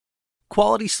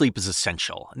Quality sleep is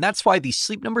essential, and that's why the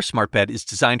Sleep Number Smart Bed is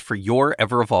designed for your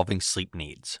ever-evolving sleep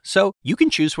needs. So you can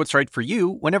choose what's right for you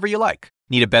whenever you like.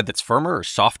 Need a bed that's firmer or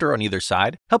softer on either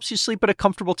side? Helps you sleep at a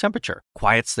comfortable temperature,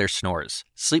 quiets their snores.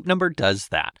 Sleep Number does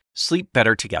that. Sleep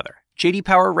better together. J.D.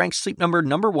 Power ranks Sleep Number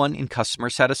 #1 in customer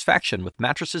satisfaction with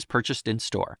mattresses purchased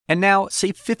in-store. And now,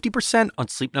 save 50% on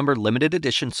Sleep Number limited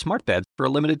edition smart beds for a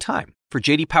limited time. For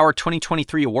J.D. Power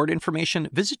 2023 award information,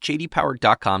 visit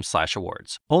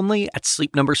jdpower.com/awards. Only at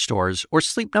Sleep Number stores or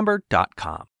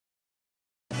sleepnumber.com.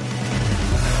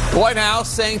 The White House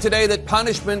saying today that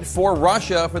punishment for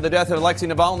Russia for the death of Alexei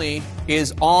Navalny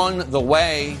is on the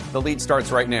way. The lead starts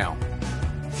right now.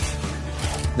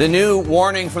 The new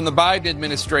warning from the Biden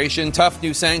administration, tough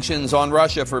new sanctions on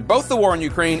Russia for both the war in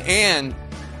Ukraine and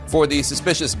for the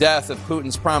suspicious death of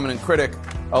Putin's prominent critic,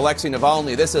 Alexei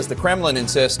Navalny. This as the Kremlin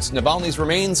insists Navalny's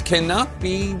remains cannot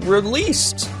be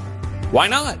released. Why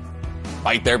not?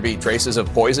 Might there be traces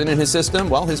of poison in his system?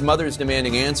 Well, his mother's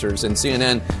demanding answers, and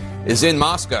CNN is in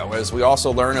Moscow as we also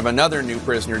learn of another new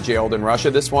prisoner jailed in Russia.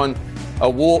 This one, a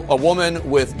woman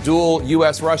with dual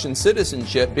U.S.-Russian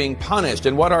citizenship being punished.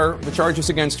 And what are the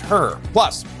charges against her?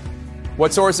 Plus,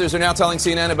 what sources are now telling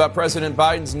CNN about President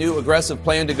Biden's new aggressive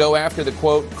plan to go after the,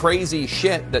 quote, crazy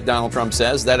shit that Donald Trump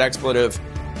says, that expletive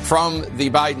from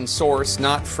the Biden source,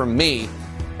 not from me.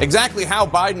 Exactly how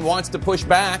Biden wants to push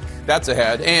back, that's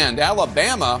ahead. And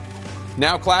Alabama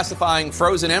now classifying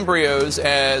frozen embryos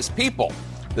as people.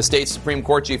 The state's Supreme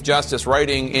Court Chief Justice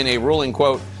writing in a ruling,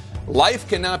 quote, life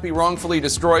cannot be wrongfully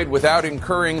destroyed without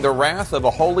incurring the wrath of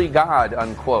a holy God,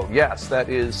 unquote. Yes, that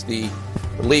is the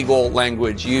legal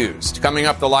language used. Coming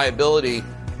up, the liability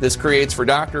this creates for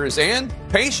doctors and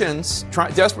patients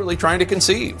desperately trying to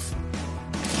conceive.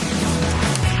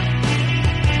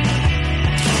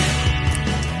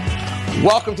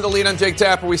 Welcome to The Lead. I'm Jake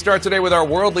Tapper. We start today with our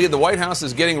world lead. The White House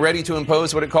is getting ready to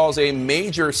impose what it calls a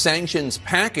major sanctions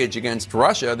package against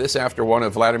Russia. This after one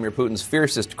of Vladimir Putin's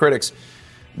fiercest critics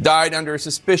died under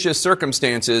suspicious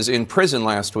circumstances in prison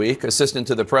last week. Assistant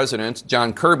to the president,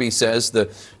 John Kirby, says the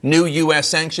new U.S.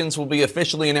 sanctions will be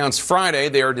officially announced Friday.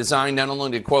 They are designed not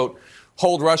only to, quote,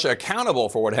 hold Russia accountable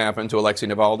for what happened to Alexei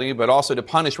Navalny, but also to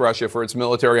punish Russia for its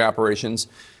military operations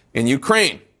in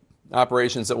Ukraine,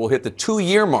 operations that will hit the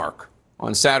 2-year mark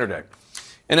on Saturday.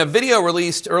 In a video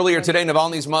released earlier today,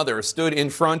 Navalny's mother stood in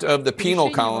front of the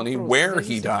penal colony where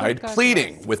he died,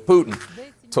 pleading with Putin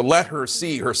to let her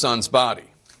see her son's body.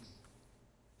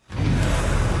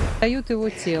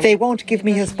 They won't give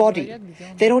me his body.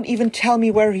 They don't even tell me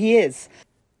where he is.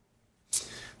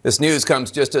 This news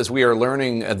comes just as we are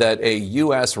learning that a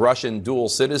U.S.-Russian dual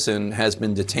citizen has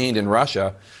been detained in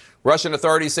Russia. Russian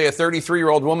authorities say a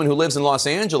 33-year-old woman who lives in Los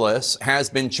Angeles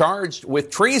has been charged with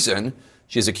treason.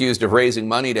 She's accused of raising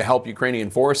money to help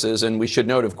Ukrainian forces. And we should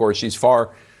note, of course, she's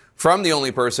far from the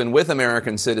only person with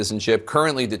American citizenship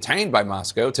currently detained by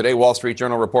Moscow. Today, Wall Street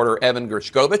Journal reporter Evan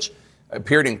Gershkovich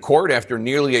appeared in court after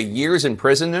nearly a year's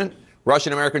imprisonment.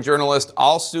 Russian-American journalist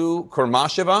Alsu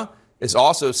Kurmasheva is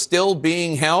also still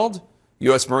being held.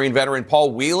 U.S. Marine veteran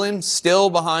Paul Whelan still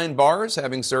behind bars,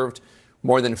 having served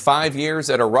more than 5 years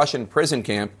at a Russian prison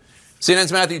camp.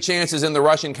 CNN's Matthew Chance is in the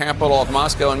Russian capital of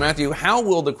Moscow. And Matthew, how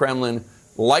will the Kremlin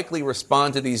likely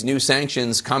respond to these new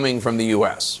sanctions coming from the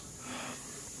U.S.?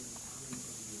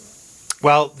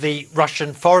 Well, the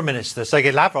Russian foreign minister,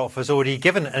 Sergei Lavrov, has already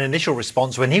given an initial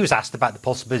response when he was asked about the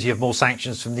possibility of more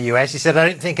sanctions from the US. He said, I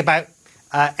don't think about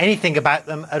anything about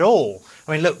them at all.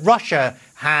 I mean, look, Russia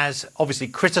has obviously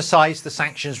criticised the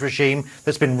sanctions regime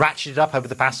that's been ratcheted up over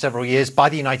the past several years by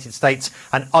the United States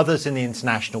and others in the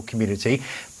international community.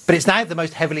 But it's now the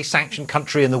most heavily sanctioned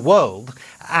country in the world,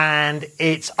 and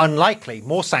it's unlikely,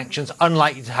 more sanctions,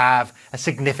 unlikely to have a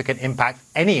significant impact,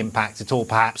 any impact at all,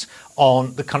 perhaps,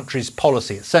 on the country's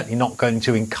policy. It's certainly not going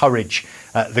to encourage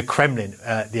the Kremlin,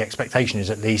 the expectation is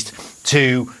at least,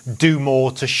 to do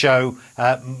more to show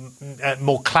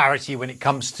more clarity when it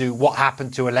comes to what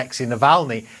happened to Alexei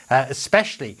Navalny,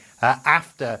 especially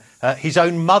after his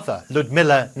own mother,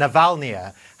 Lyudmila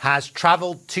Navalnaya, has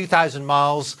travelled 2,000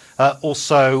 miles or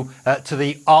so to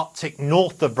the Arctic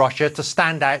north of Russia to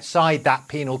stand outside that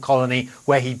penal colony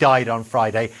where he died on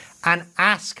Friday and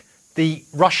ask the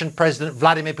Russian President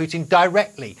Vladimir Putin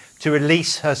directly to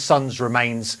release her son's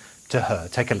remains to her.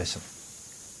 Take a listen.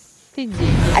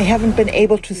 I haven't been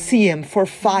able to see him for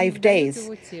 5 days.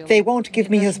 They won't give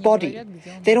me his body.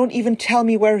 They don't even tell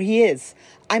me where he is.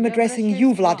 I'm addressing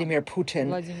you, Vladimir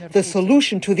Putin. The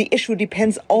solution to the issue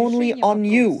depends only on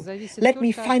you. Let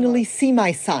me finally see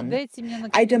my son.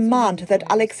 I demand that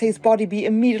Alexei's body be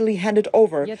immediately handed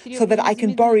over so that I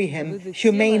can bury him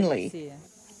humanely.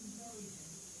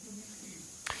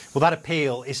 Well, that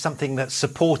appeal is something that's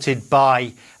supported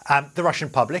by the Russian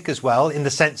public as well, in the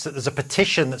sense that there's a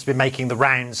petition that's been making the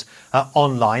rounds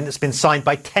online that's been signed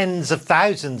by tens of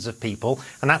thousands of people.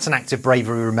 And that's an act of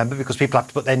bravery, remember, because people have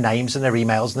to put their names and their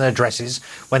emails and their addresses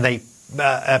when they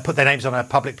put their names on a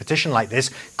public petition like this,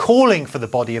 calling for the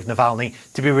body of Navalny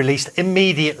to be released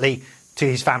immediately to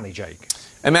his family, Jake.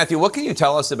 And Matthew, what can you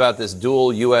tell us about this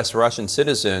dual U.S.-Russian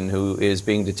citizen who is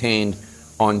being detained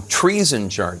on treason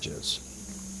charges?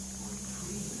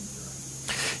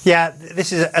 Yeah,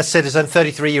 this is a citizen,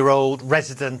 33-year-old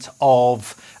resident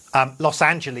of Los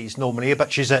Angeles normally,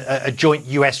 but she's a joint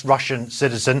US-Russian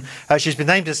citizen. She's been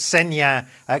named as Ksenia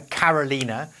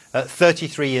Karolina,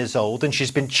 33 years old, and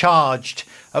she's been charged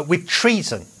with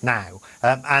treason now.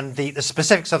 And the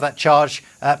specifics of that charge,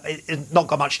 not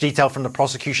got much detail from the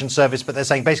prosecution service, but they're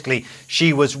saying basically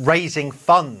she was raising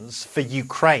funds for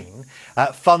Ukraine,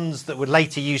 funds that were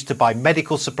later used to buy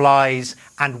medical supplies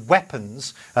and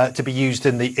weapons to be used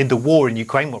in the war in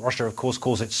Ukraine, what Russia, of course,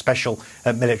 calls its special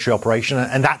military operation,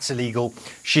 and that's illegal.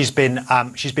 She's been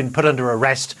put under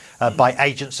arrest by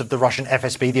agents of the Russian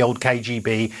FSB, the old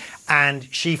KGB, and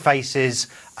she faces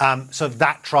sort of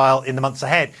that trial in the months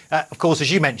ahead. Of course,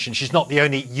 as you mentioned, she's not the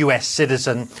only US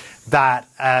citizen that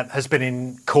has been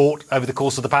in court over the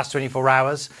course of the past 24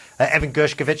 hours. Evan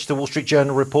Gershkovich, the Wall Street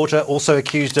Journal reporter, also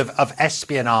accused of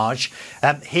espionage.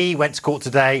 He went to court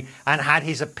today and had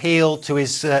his appeal to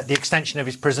the extension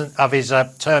of his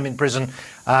term in prison.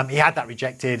 He had that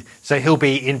rejected, so he'll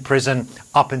be in prison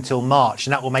up until March,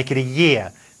 and that will make it a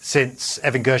year since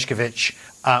Evan Gershkovich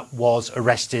was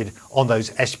arrested on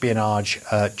those espionage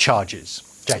charges.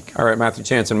 Jake. All right, Matthew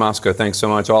Chance in Moscow, thanks so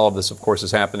much. All of this, of course,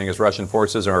 is happening as Russian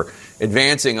forces are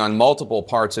advancing on multiple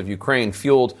parts of Ukraine,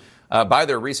 fueled by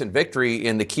their recent victory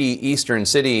in the key eastern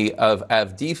city of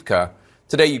Avdiivka.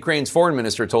 Today, Ukraine's foreign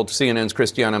minister told CNN's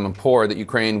Christiana Mampour that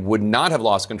Ukraine would not have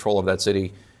lost control of that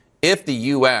city if the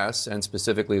U.S., and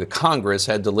specifically the Congress,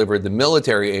 had delivered the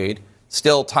military aid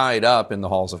still tied up in the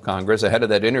halls of Congress. Ahead of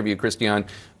that interview, Christian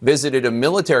visited a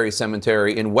military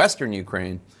cemetery in western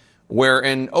Ukraine, where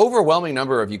an overwhelming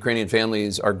number of Ukrainian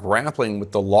families are grappling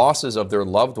with the losses of their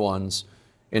loved ones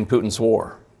in Putin's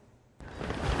war.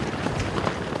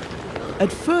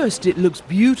 At first, it looks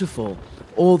beautiful.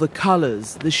 All the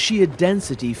colors, the sheer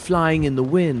density flying in the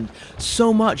wind,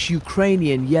 so much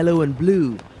Ukrainian yellow and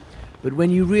blue. But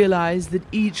when you realize that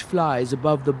each flies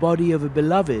above the body of a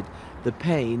beloved, the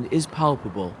pain is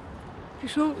palpable.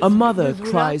 A mother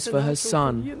cries for her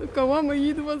son.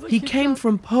 He came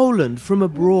from Poland, from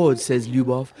abroad, says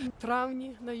Lyubov.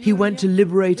 He went to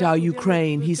liberate our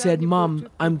Ukraine. He said, "Mum,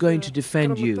 I'm going to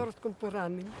defend you."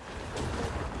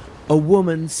 A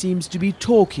woman seems to be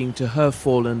talking to her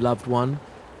fallen loved one.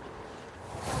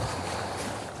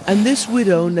 And this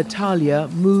widow, Natalia,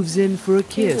 moves in for a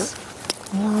kiss.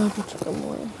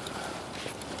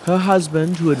 Her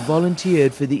husband, who had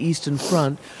volunteered for the Eastern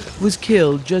Front, was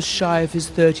killed just shy of his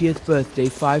 30th birthday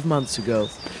 5 months ago,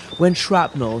 when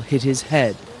shrapnel hit his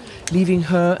head, leaving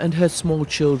her and her small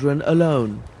children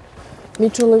alone.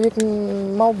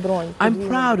 I'm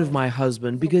proud of my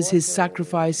husband because his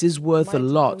sacrifice is worth a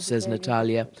lot, says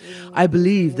Natalia. I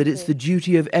believe that it's the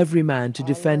duty of every man to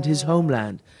defend his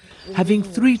homeland. Having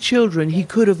 3 children, he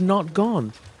could have not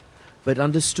gone, but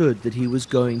understood that he was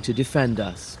going to defend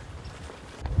us.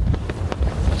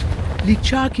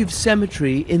 Lychakiv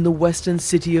Cemetery in the western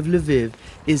city of Lviv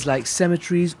is like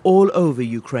cemeteries all over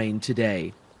Ukraine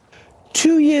today.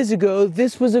 2 years ago,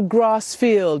 this was a grass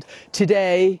field.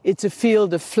 Today, it's a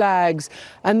field of flags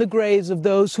and the graves of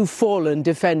those who've fallen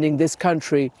defending this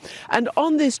country. And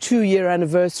on this 2-year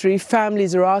anniversary,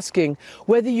 families are asking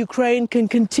whether Ukraine can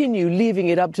continue leaving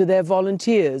it up to their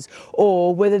volunteers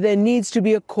or whether there needs to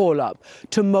be a call-up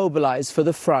to mobilize for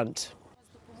the front.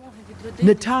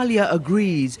 Natalia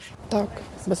agrees.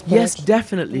 Yes,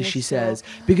 definitely, she says,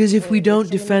 because if we don't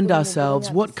defend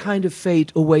ourselves, what kind of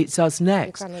fate awaits us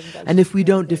next? And if we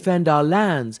don't defend our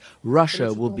lands,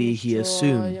 Russia will be here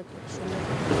soon.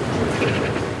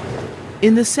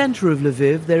 In the center of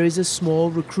Lviv, there is a small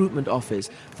recruitment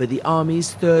office for the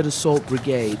Army's 3rd Assault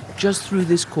Brigade, just through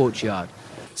this courtyard.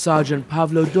 Sergeant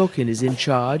Pavlo Dokin is in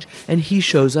charge, and he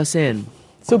shows us in.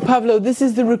 So, Pavlo, this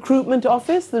is the recruitment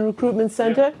office, the recruitment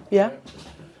center? Yeah?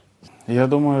 It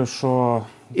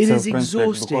is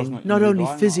exhausting, not only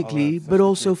physically, but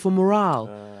also for morale.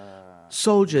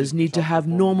 Soldiers need to have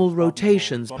normal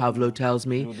rotations, Pavlo tells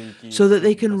me, so that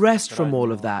they can rest from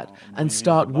all of that and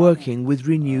start working with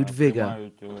renewed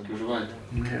vigor.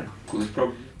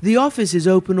 The office is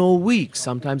open all week.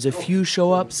 Sometimes a few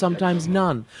show up, sometimes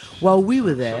none. While we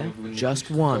were there, just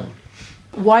one.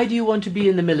 Why do you want to be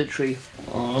in the military?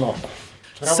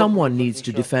 Someone needs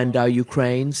to defend our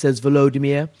Ukraine, says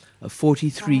Volodymyr, a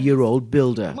 43-year-old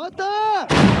builder.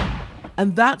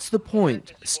 And that's the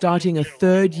point. Starting a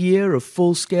third year of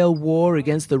full-scale war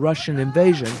against the Russian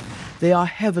invasion, they are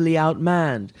heavily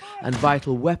outmanned, and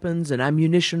vital weapons and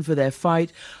ammunition for their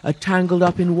fight are tangled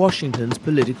up in Washington's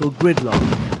political gridlock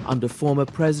under former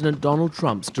President Donald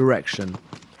Trump's direction.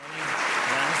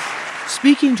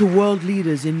 Speaking to world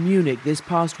leaders in Munich this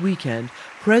past weekend,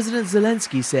 President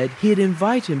Zelensky said he'd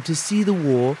invite him to see the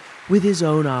war with his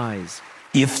own eyes.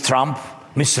 If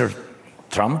Mr.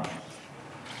 Trump,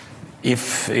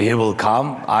 if he will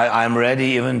come, I'm ready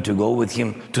even to go with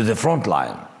him to the front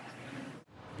line.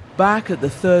 Back at the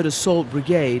 3rd Assault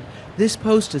Brigade, this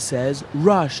poster says,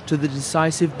 "Rush to the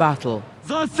decisive battle."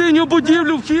 And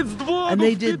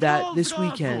they did that this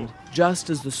weekend, just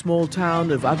as the small town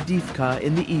of Avdiivka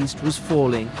in the east was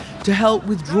falling, to help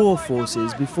withdraw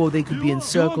forces before they could be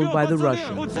encircled by the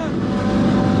Russians.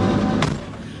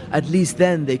 At least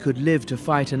then they could live to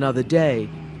fight another day.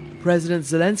 President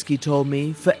Zelensky told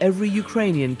me for every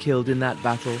Ukrainian killed in that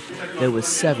battle, there were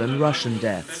 7 Russian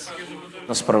deaths.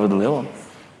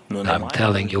 I'm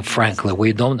telling you frankly,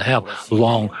 we don't have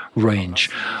long-range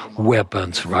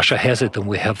weapons. Russia has it and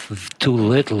we have too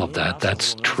little of that.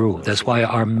 That's true. That's why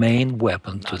our main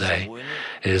weapon today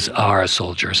is our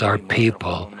soldiers, our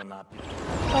people.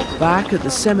 Back at the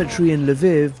cemetery in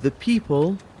Lviv, the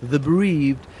people, the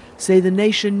bereaved, say the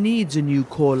nation needs a new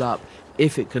call-up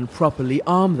if it can properly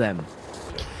arm them.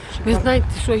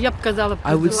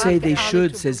 I would say they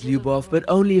should, says Lyubov, but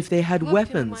only if they had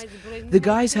weapons. The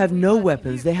guys have no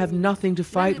weapons, they have nothing to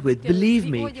fight with. Believe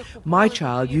me, my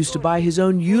child used to buy his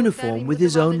own uniform with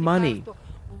his own money.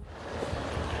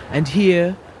 And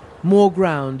here, more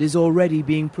ground is already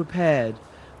being prepared.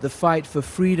 The fight for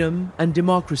freedom and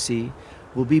democracy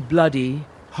will be bloody,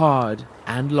 hard,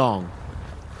 and long.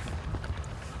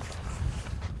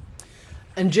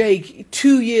 And Jake,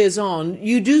 2 years on,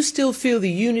 you do still feel the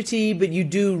unity, but you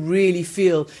do really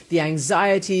feel the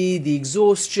anxiety, the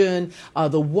exhaustion,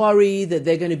 the worry that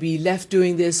they're going to be left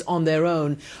doing this on their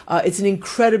own. It's an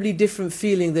incredibly different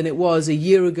feeling than it was a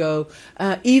year ago,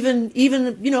 even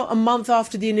a month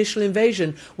after the initial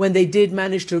invasion, when they did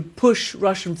manage to push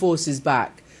Russian forces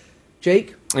back.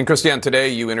 Jake? And Christian, today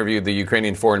you interviewed the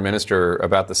Ukrainian foreign minister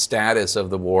about the status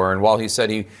of the war. And while he said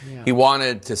he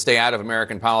wanted to stay out of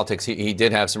American politics, he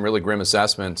did have some really grim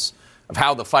assessments of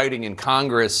how the fighting in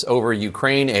Congress over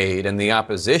Ukraine aid and the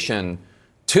opposition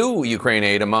to Ukraine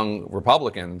aid among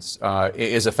Republicans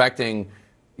is affecting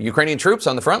Ukrainian troops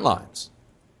on the front lines.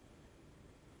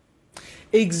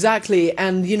 Exactly.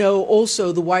 And,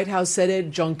 also the White House said it,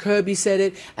 John Kirby said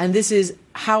it, and this is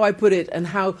how I put it and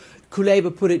how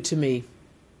Kuleba put it to me.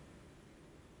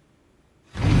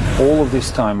 All of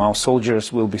this time, our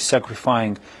soldiers will be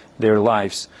sacrificing their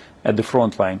lives at the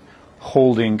front line,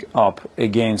 holding up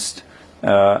against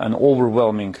an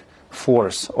overwhelming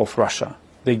force of Russia.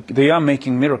 They are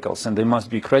making miracles, and they must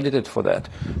be credited for that.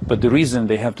 But the reason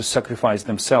they have to sacrifice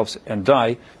themselves and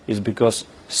die is because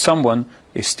someone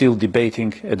is still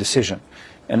debating a decision.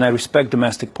 And I respect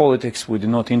domestic politics. We do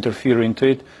not interfere into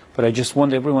it. But I just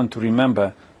want everyone to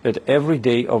remember that every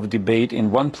day of debate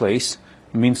in one place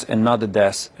means another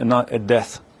death, a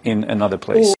death in another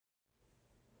place.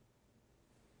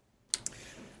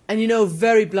 And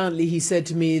very bluntly, he said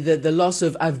to me that the loss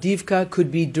of Avdiivka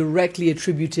could be directly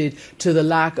attributed to the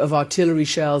lack of artillery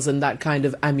shells and that kind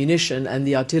of ammunition and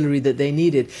the artillery that they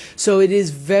needed. So it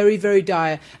is very, very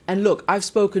dire. And look, I've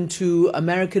spoken to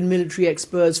American military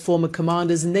experts, former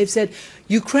commanders, and they've said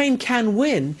Ukraine can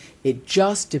win. It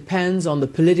just depends on the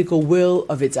political will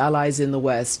of its allies in the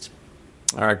West.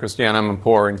 All right, Christiane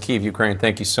Amanpour in Kyiv, Ukraine,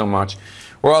 thank you so much.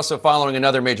 We're also following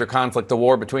another major conflict, the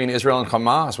war between Israel and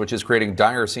Hamas, which is creating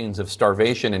dire scenes of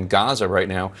starvation in Gaza right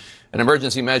now. An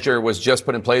emergency measure was just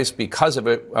put in place because of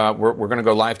it. We're going to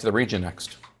go live to the region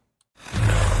next.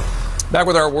 Back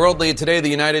with our world lead today, the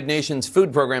United Nations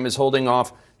Food Program is holding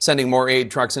off sending more aid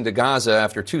trucks into Gaza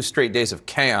after 2 straight days of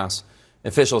chaos.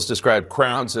 Officials described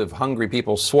crowds of hungry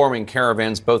people swarming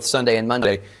caravans both Sunday and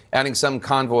Monday, adding some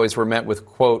convoys were met with,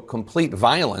 quote, complete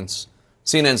violence.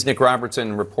 CNN's Nick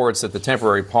Robertson reports that the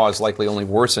temporary pause likely only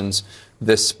worsens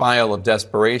this spiral of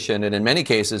desperation and in many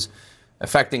cases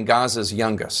affecting Gaza's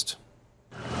youngest.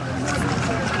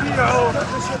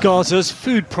 Gaza's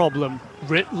food problem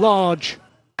writ large.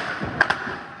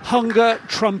 Hunger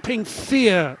trumping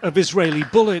fear of Israeli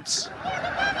bullets.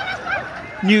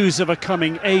 News of a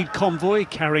coming aid convoy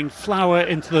carrying flour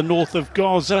into the north of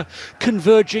Gaza,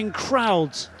 converging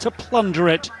crowds to plunder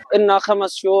it.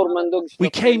 We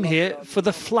came here for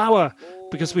the flour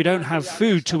because we don't have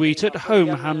food to eat at home,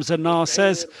 Hamza Nar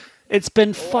says. It's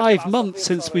been 5 months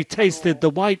since we tasted the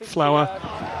white flour.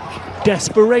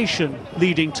 Desperation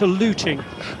leading to looting,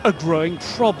 a growing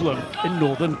problem in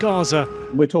northern Gaza.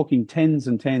 We're talking tens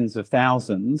and tens of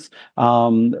thousands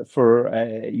for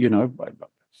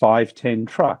 5-10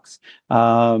 trucks.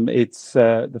 It's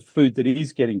the food that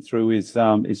he's getting through is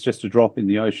just a drop in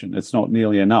the ocean. It's not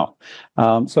nearly enough.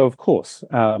 So of course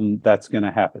that's going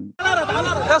to happen.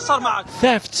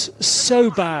 Thefts so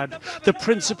bad, the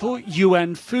principal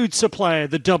UN food supplier,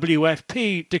 the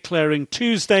WFP, declaring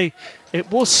Tuesday it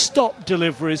will stop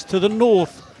deliveries to the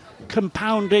north,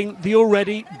 compounding the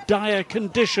already dire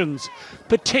conditions,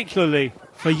 particularly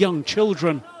for young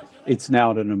children. It's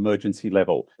now at an emergency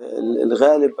level.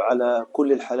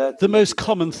 The most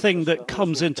common thing that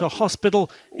comes into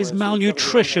hospital is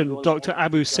malnutrition, Dr.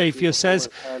 Abu Saifia says.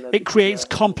 It creates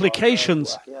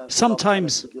complications,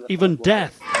 sometimes even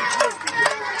death.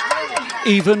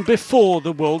 Even before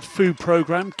the World Food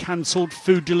Programme cancelled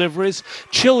food deliveries,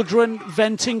 children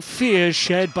venting fears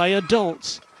shared by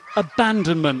adults,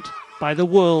 abandonment by the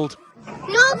world.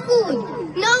 No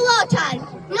food, no water,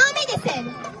 no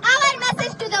medicine. Our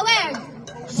message to the world,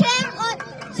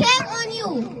 shame on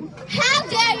you. How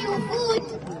dare you feed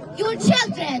your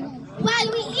children while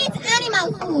we eat animal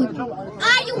food?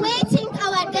 Are you waiting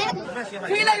our death?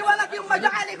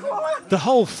 The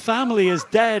whole family is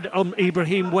dead,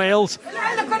 Ibrahim wails.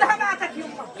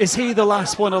 Is he the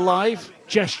last one alive,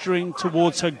 gesturing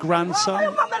towards her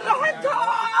grandson?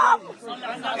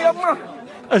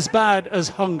 As bad as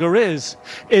hunger is,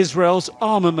 Israel's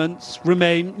armaments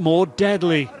remain more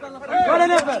deadly.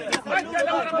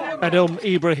 At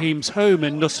Ibrahim's home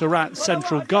in Nusrat,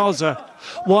 central Gaza,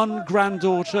 one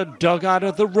granddaughter dug out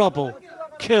of the rubble,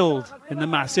 killed in the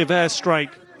massive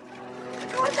airstrike.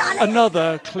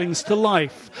 Another clings to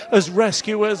life as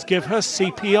rescuers give her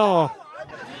CPR.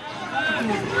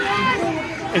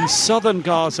 In southern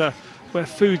Gaza, where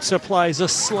food supplies are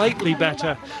slightly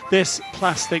better, this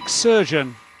plastic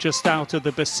surgeon, just out of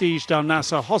the besieged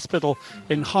Al-Nasser hospital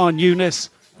in Khan Yunis,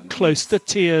 close to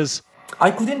tears. I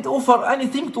couldn't offer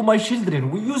anything to my children.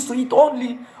 We used to eat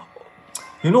only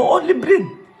bread.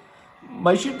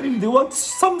 My children, they want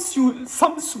some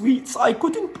sweets. I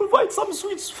couldn't provide some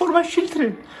sweets for my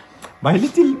children. My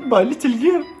little girl,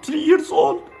 3 years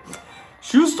old,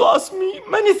 she used to ask me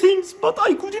many things, but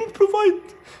I couldn't provide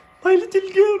my little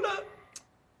girl.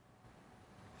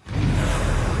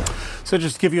 So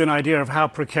just to give you an idea of how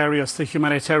precarious the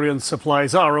humanitarian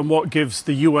supplies are and what gives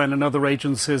the UN and other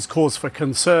agencies cause for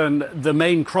concern, the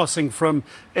main crossing from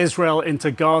Israel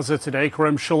into Gaza today,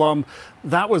 Kerem Shalom,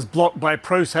 that was blocked by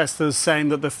protesters saying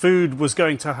that the food was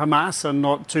going to Hamas and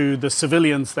not to the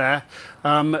civilians there.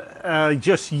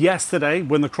 Just yesterday,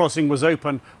 when the crossing was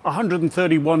open,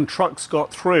 131 trucks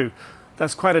got through.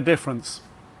 That's quite a difference.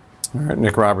 All right,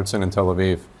 Nick Robertson in Tel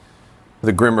Aviv.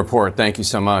 The grim report. Thank you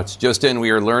so much. Just in, we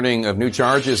are learning of new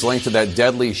charges linked to that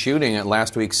deadly shooting at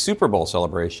last week's Super Bowl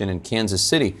celebration in Kansas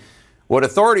City. What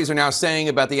authorities are now saying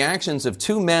about the actions of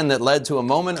two men that led to a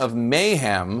moment of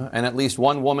mayhem and at least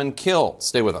one woman killed.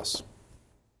 Stay with us.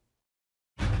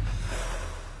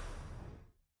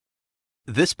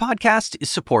 This podcast is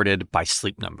supported by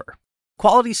Sleep Number.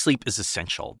 Quality sleep is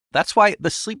essential. That's why the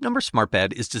Sleep Number Smart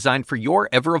Bed is designed for your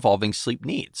ever-evolving sleep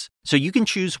needs, so you can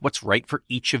choose what's right for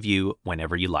each of you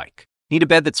whenever you like. Need a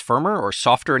bed that's firmer or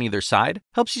softer on either side?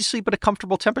 Helps you sleep at a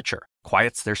comfortable temperature.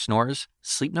 Quiets their snores?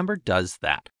 Sleep Number does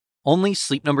that. Only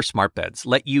Sleep Number Smart Beds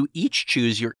let you each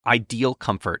choose your ideal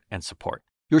comfort and support,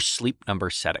 your Sleep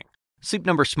Number setting. Sleep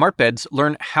Number Smart Beds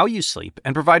learn how you sleep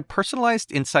and provide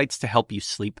personalized insights to help you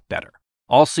sleep better.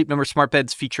 All Sleep Number Smart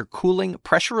Beds feature cooling,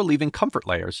 pressure-relieving comfort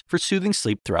layers for soothing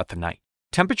sleep throughout the night.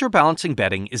 Temperature-balancing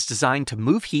bedding is designed to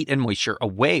move heat and moisture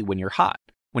away when you're hot.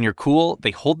 When you're cool,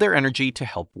 they hold their energy to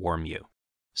help warm you.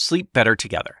 Sleep better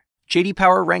together. J.D.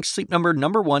 Power ranks Sleep Number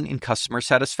 #1 in customer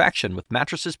satisfaction with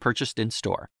mattresses purchased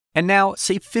in-store. And now,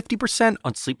 save 50%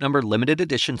 on Sleep Number limited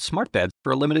edition smart beds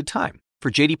for a limited time. For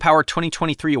J.D. Power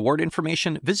 2023 award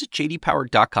information, visit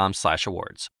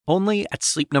jdpower.com/awards. Only at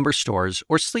Sleep Number stores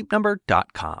or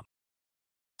sleepnumber.com.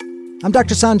 I'm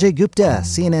Dr. Sanjay Gupta,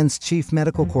 CNN's chief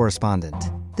medical correspondent.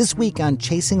 This week on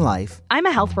Chasing Life, I'm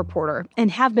a health reporter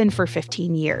and have been for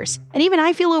 15 years. And even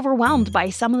I feel overwhelmed by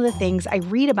some of the things I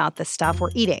read about the stuff we're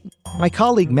eating. My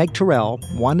colleague Meg Terrell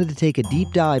wanted to take a deep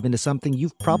dive into something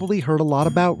you've probably heard a lot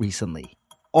about recently: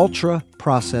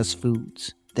 ultra-processed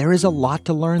foods. There is a lot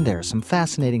to learn there, some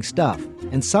fascinating stuff,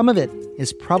 and some of it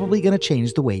is probably going to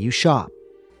change the way you shop.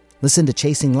 Listen to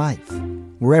Chasing Life,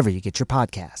 wherever you get your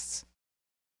podcasts.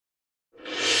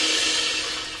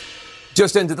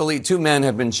 Just into the lead, 2 men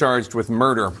have been charged with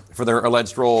murder for their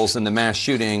alleged roles in the mass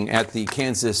shooting at the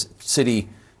Kansas City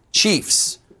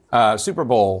Chiefs Super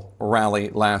Bowl rally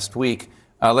last week.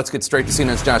 Let's get straight to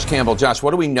CNN's Josh Campbell. Josh,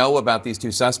 what do we know about these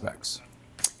 2 suspects?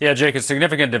 Yeah, Jake, a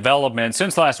significant development.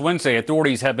 Since last Wednesday,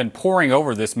 authorities have been poring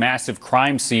over this massive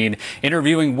crime scene,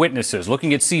 interviewing witnesses,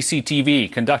 looking at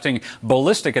CCTV, conducting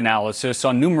ballistic analysis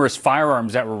on numerous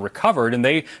firearms that were recovered.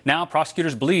 And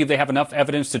prosecutors believe they have enough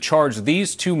evidence to charge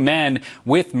these 2 men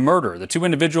with murder. The 2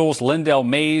 individuals, Lindell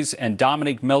Mays and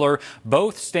Dominic Miller,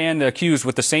 both stand accused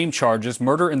with the same charges,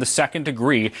 murder in the 2nd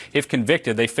degree. If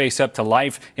convicted, they face up to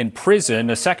life in prison.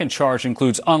 A second charge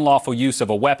includes unlawful use of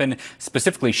a weapon,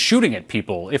 specifically shooting at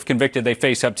people. If convicted, they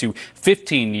face up to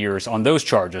 15 years on those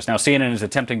charges. Now, CNN is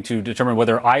attempting to determine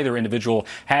whether either individual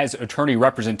has attorney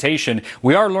representation.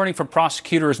 We are learning from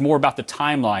prosecutors more about the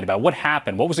timeline, about what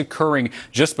happened, what was occurring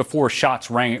just before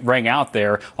shots rang out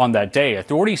there on that day.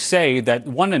 Authorities say that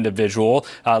one individual,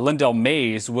 Lindell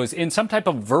Mays, was in some type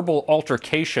of verbal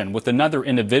altercation with another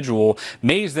individual.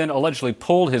 Mays then allegedly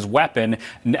pulled his weapon.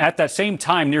 At that same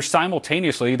time, near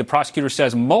simultaneously, the prosecutor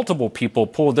says multiple people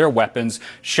pulled their weapons.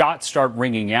 Shots start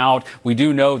ringing out. We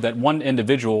do know that one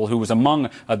individual who was among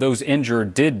those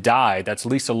injured did die. That's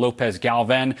Lisa Lopez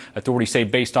Galvan. Authorities say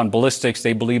based on ballistics,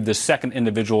 they believe the second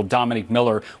individual, Dominic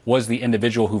Miller, was the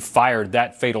individual who fired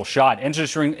that fatal shot.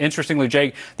 Interestingly,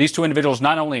 Jake, these 2 individuals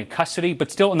not only in custody,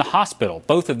 but still in the hospital.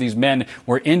 Both of these men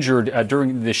were injured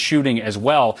during the shooting as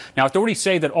well. Now, authorities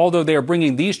say that although they are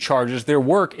bringing these charges, their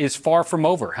work is far from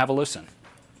over. Have a listen.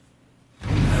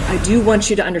 I do want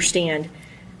you to understand,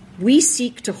 we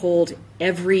seek to hold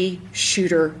every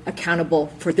shooter accountable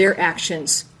for their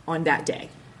actions on that day.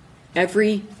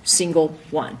 Every single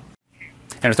one.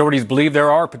 And authorities believe there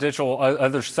are potential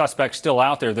other suspects still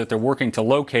out there that they're working to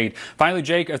locate. Finally,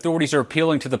 Jake, authorities are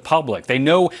appealing to the public. They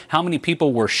know how many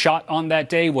people were shot on that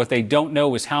day. What they don't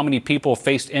know is how many people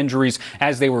faced injuries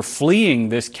as they were fleeing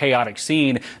this chaotic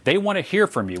scene. They want to hear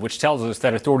from you, which tells us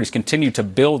that authorities continue to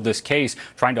build this case,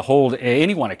 trying to hold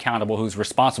anyone accountable who's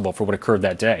responsible for what occurred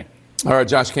that day. All right,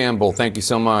 Josh Campbell, thank you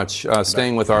so much.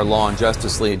 Staying with our law and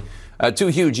justice lead. 2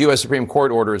 huge U.S. Supreme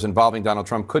Court orders involving Donald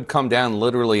Trump could come down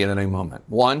literally at any moment.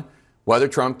 One, whether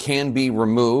Trump can be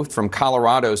removed from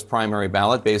Colorado's primary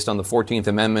ballot based on the 14th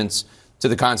Amendments to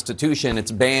the Constitution, its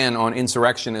ban on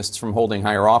insurrectionists from holding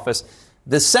higher office.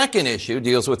 The second issue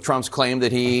deals with Trump's claim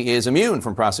that he is immune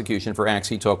from prosecution for acts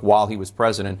he took while he was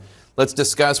president. Let's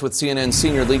discuss with CNN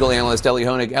senior legal analyst Ellie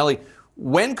Honig. Ellie,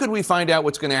 when could we find out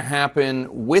what's going to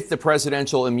happen with the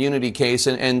presidential immunity case,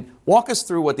 and walk us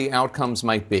through what the outcomes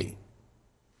might be?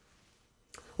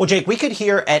 Well, Jake, we could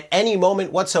hear at any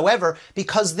moment whatsoever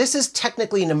because this is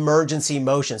technically an emergency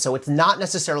motion, so it's not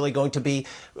necessarily going to be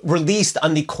released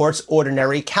on the court's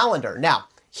ordinary calendar. Now,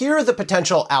 here are the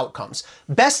potential outcomes.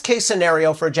 Best case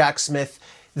scenario for Jack Smith,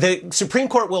 the Supreme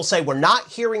Court will say, we're not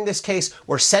hearing this case,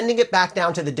 we're sending it back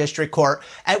down to the district court,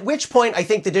 at which point I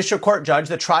think the district court judge,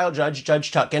 the trial judge,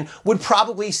 Judge Tutkin, would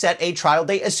probably set a trial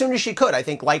date as soon as she could, I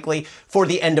think likely for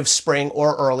the end of spring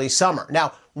or early summer.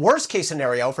 Now, worst case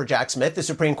scenario for Jack Smith, the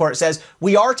Supreme Court says,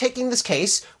 we are taking this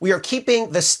case, we are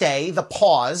keeping the stay, the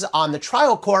pause on the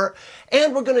trial court,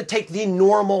 and we're going to take the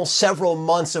normal several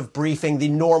months of briefing, the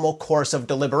normal course of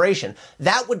deliberation.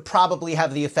 That would probably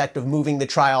have the effect of moving the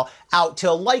trial out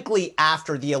till likely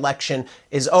after the election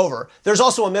is over. There's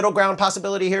also a middle ground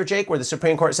possibility here, Jake, where the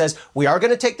Supreme Court says, we are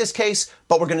going to take this case,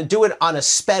 but we're going to do it on a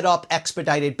sped up,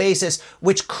 expedited basis,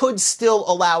 which could still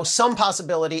allow some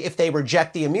possibility, if they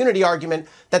reject the immunity argument,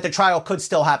 that the trial could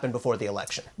still happen before the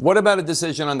election. What about a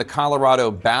decision on the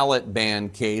Colorado ballot ban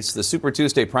case? The Super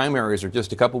Tuesday primaries are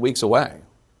just a couple weeks away.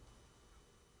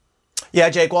 Yeah,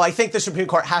 Jake. Well, I think the Supreme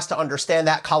Court has to understand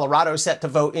that Colorado is set to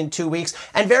vote in 2 weeks,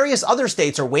 and various other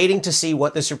states are waiting to see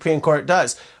what the Supreme Court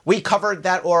does. We covered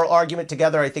that oral argument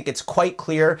together. I think it's quite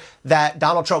clear that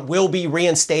Donald Trump will be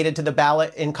reinstated to the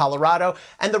ballot in Colorado.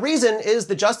 And the reason is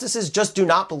the justices just do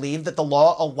not believe that the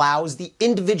law allows the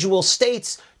individual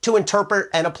states to interpret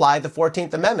and apply the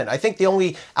 14th Amendment. I think the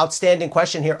only outstanding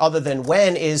question here, other than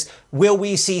when, is will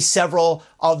we see several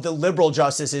of the liberal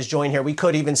justices join here? We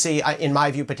could even see, in my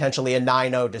view, potentially a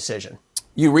 9-0 decision.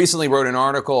 You recently wrote an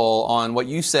article on what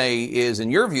you say is,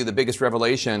 in your view, the biggest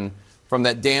revelation from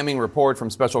that damning report from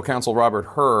Special Counsel Robert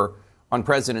Hur on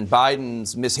President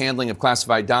Biden's mishandling of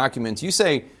classified documents. You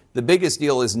say the biggest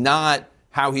deal is not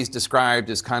how he's described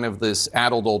as kind of this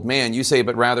addled old man. You say,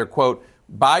 but rather, quote,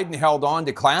 Biden held on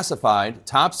to classified,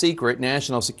 top secret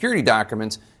national security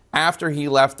documents after he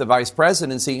left the vice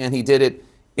presidency, and he did it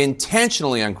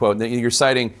intentionally, unquote. You're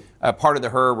citing part of the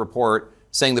Hur report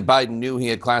saying that Biden knew he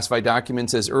had classified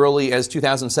documents as early as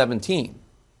 2017.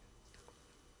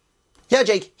 Yeah,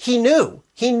 Jake, he knew.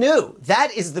 He knew.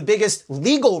 That is the biggest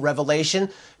legal revelation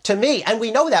to me. And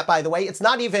we know that, by the way, it's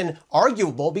not even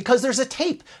arguable because there's a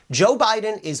tape. Joe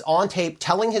Biden is on tape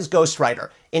telling his ghostwriter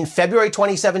in February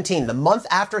 2017, the month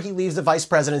after he leaves the vice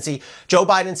presidency, Joe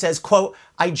Biden says, quote,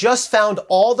 "I just found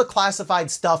all the classified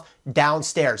stuff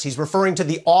downstairs." He's referring to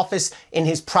the office in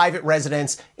his private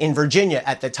residence in Virginia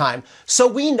at the time. So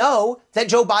we know that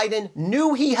Joe Biden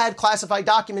knew he had classified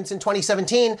documents in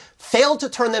 2017, failed to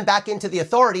turn them back into the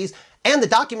authorities, and the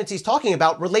documents he's talking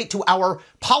about relate to our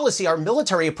policy, our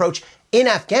military approach in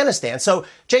Afghanistan. So,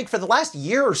 Jake, for the last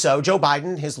year or so, Joe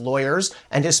Biden, his lawyers,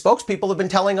 and his spokespeople have been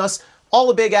telling us all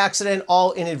a big accident,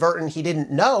 all inadvertent, he didn't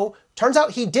know. Turns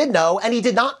out he did know, and he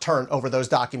did not turn over those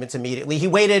documents immediately. He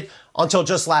waited until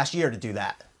just last year to do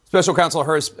that. Special Counsel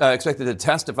Hurst expected to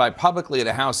testify publicly at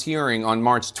a House hearing on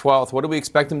March 12th. What do we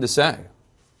expect him to say?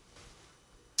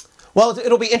 Well,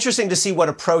 it'll be interesting to see what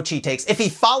approach he takes. If he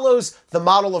follows the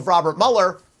model of Robert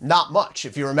Mueller, not much.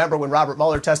 If you remember when Robert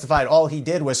Mueller testified, all he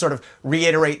did was sort of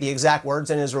reiterate the exact words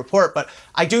in his report. But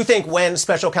I do think when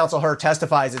Special Counsel Hurst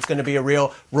testifies, it's going to be a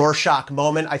real Rorschach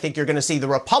moment. I think you're going to see the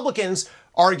Republicans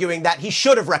arguing that he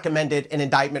should have recommended an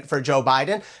indictment for Joe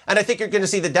Biden. And I think you're going to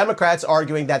see the Democrats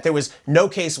arguing that there was no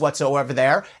case whatsoever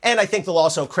there. And I think they'll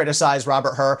also criticize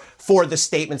Robert Hur for the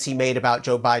statements he made about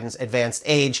Joe Biden's advanced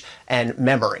age and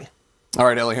memory. All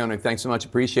right, Ellie Honig, thanks so much.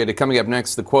 Appreciate it. Coming up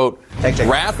next, the quote,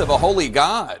 wrath of a holy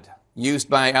God, used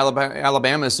by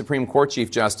Alabama's Supreme Court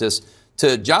Chief Justice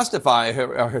to justify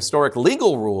a historic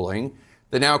legal ruling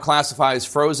that now classifies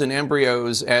frozen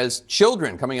embryos as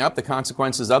children. Coming up, the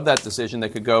consequences of that decision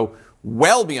that could go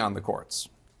well beyond the courts.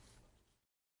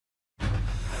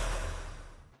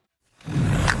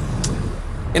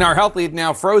 In our health lead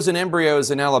now, frozen embryos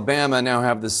in Alabama now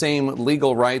have the same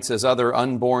legal rights as other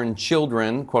unborn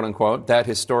children, quote unquote. That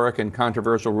historic and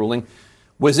controversial ruling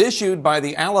was issued by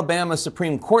the Alabama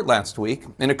Supreme Court last week.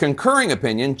 In a concurring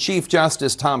opinion, Chief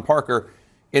Justice Tom Parker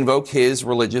invoked his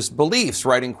religious beliefs,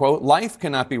 writing, quote, "Life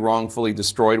cannot be wrongfully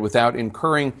destroyed without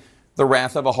incurring the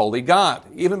wrath of a holy God.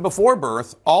 Even before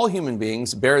birth, all human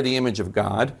beings bear the image of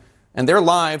God, and their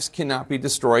lives cannot be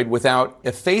destroyed without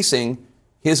effacing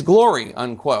his glory,"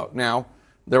 unquote. Now,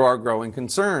 there are growing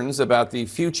concerns about the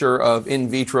future of in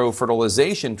vitro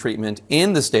fertilization treatment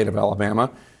in the state of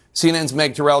Alabama. CNN's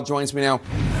Meg Terrell joins me now.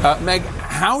 Meg,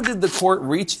 how did the court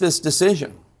reach this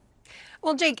decision?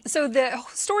 Well, Jake, so the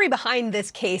story behind this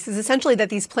case is essentially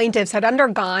that these plaintiffs had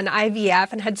undergone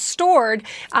IVF and had stored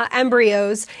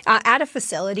embryos at a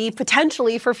facility,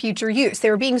 potentially for future use. They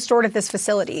were being stored at this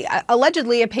facility.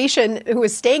 Allegedly, a patient who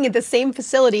was staying at the same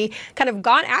facility kind of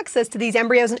got access to these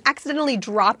embryos and accidentally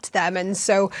dropped them. And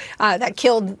so that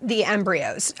killed the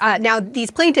embryos. Now,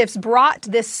 these plaintiffs brought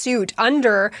this suit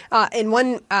under, in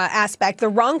one aspect, the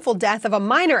Wrongful Death of a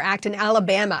Minor Act in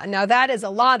Alabama. Now, that is a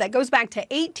law that goes back to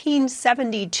 1872.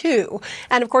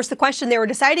 And of course, the question they were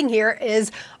deciding here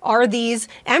is, are these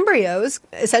embryos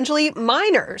essentially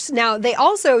minors? Now, they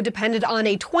also depended on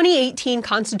a 2018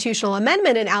 constitutional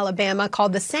amendment in Alabama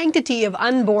called the Sanctity of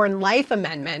Unborn Life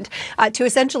Amendment to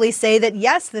essentially say that,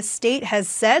 yes, the state has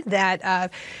said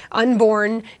that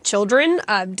unborn children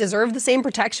deserve the same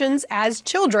protections as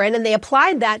children. And they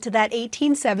applied that to that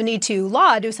 1872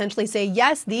 law to essentially say,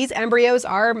 yes, these embryos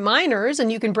are minors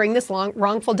and you can bring this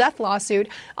wrongful death lawsuit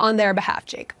on their behalf,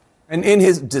 Jake. And in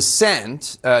his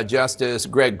dissent, Justice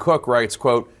Greg Cook writes,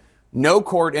 quote, "No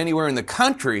court anywhere in the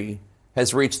country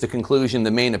has reached the conclusion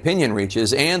the main opinion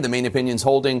reaches, and the main opinion's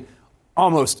holding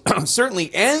almost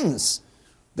certainly ends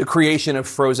the creation of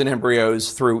frozen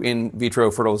embryos through in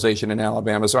vitro fertilization in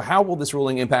Alabama." So how will this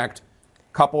ruling impact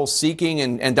couples seeking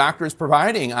and doctors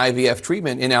providing IVF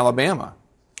treatment in Alabama?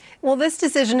 Well, this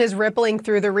decision is rippling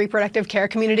through the reproductive care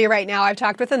community right now. I've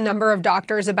talked with a number of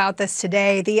doctors about this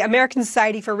today. The American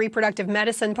Society for Reproductive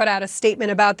Medicine put out a statement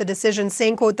about the decision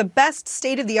saying, quote, "The best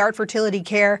state-of-the-art fertility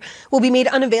care will be made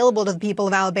unavailable to the people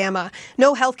of Alabama.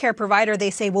 No healthcare provider,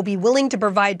 they say, will be willing to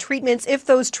provide treatments if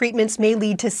those treatments may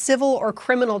lead to civil or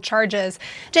criminal charges."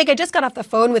 Jake, I just got off the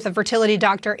phone with a fertility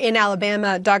doctor in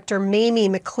Alabama, Dr. Mamie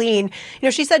McLean.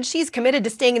 She said she's committed to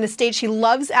staying in the state. She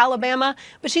loves Alabama,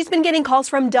 but she's been getting calls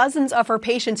from dozens of her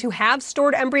patients who have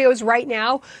stored embryos right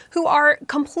now who are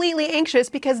completely anxious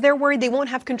because they're worried they won't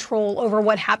have control over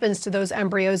what happens to those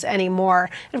embryos anymore.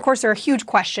 And of course, there are huge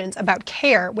questions about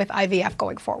care with IVF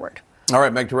going forward. All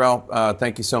right, Meg Terrell,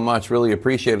 thank you so much. Really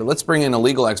appreciate it. Let's bring in a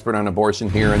legal expert on abortion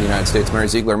here in the United States, Mary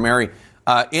Ziegler. Mary,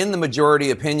 in the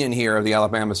majority opinion here of the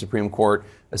Alabama Supreme Court,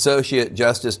 Associate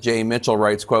Justice Jay Mitchell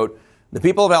writes, quote, "The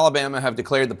people of Alabama have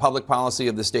declared the public policy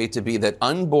of the state to be that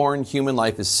unborn human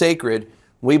life is sacred,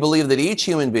 We believe that each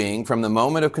human being from the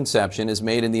moment of conception is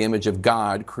made in the image of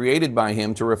God, created by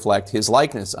him to reflect his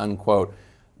likeness, unquote.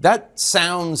 That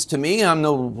sounds to me, I'm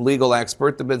no legal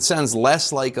expert, but it sounds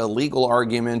less like a legal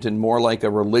argument and more like a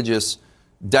religious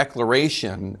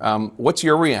declaration. What's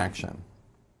your reaction?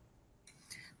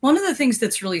 One of the things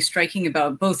that's really striking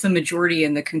about both the majority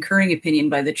and the concurring opinion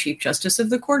by the Chief Justice of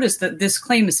the Court is that this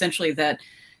claim essentially that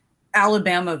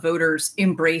Alabama voters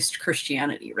embraced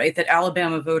Christianity, right? That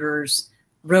Alabama voters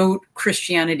wrote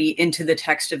Christianity into the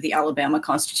text of the Alabama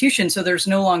Constitution. So there's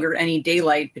no longer any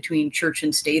daylight between church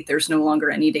and state. There's no longer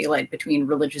any daylight between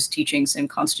religious teachings and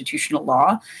constitutional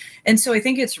law. And so I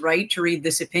think it's right to read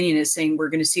this opinion as saying we're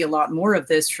going to see a lot more of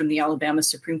this from the Alabama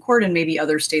Supreme Court and maybe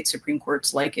other state Supreme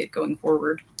Courts like it going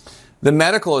forward. The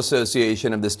Medical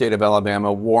Association of the state of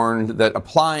Alabama warned that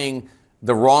applying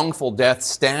the wrongful death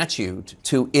statute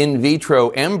to in vitro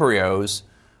embryos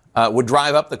would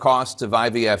drive up the costs of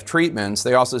IVF treatments.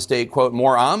 They also state, quote,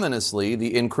 more ominously,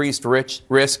 the increased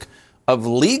risk of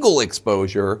legal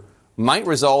exposure might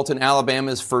result in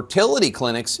Alabama's fertility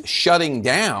clinics shutting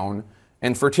down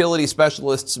and fertility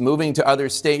specialists moving to other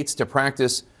states to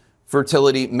practice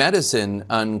fertility medicine,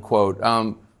 unquote.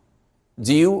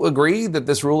 Do you agree that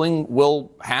this ruling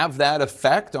will have that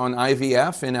effect on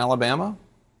IVF in Alabama?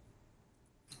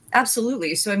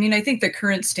 Absolutely. So, I mean, I think the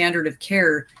current standard of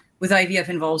care with IVF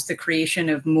involves the creation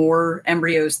of more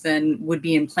embryos than would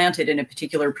be implanted in a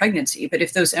particular pregnancy. But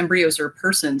if those embryos are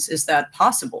persons, is that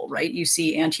possible, right? You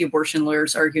see anti-abortion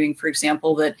lawyers arguing, for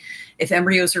example, that if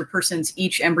embryos are persons,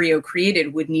 each embryo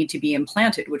created would need to be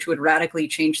implanted, which would radically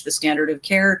change the standard of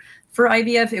care for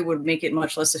IVF. It would make it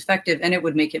much less effective and it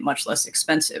would make it much less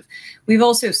expensive. We've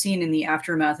also seen in the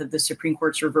aftermath of the Supreme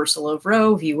Court's reversal of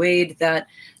Roe v. Wade that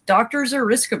doctors are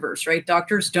risk averse, right?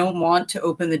 Doctors don't want to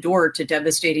open the door to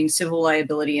devastating civil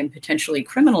liability and potentially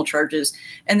criminal charges.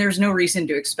 And there's no reason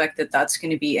to expect that that's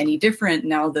going to be any different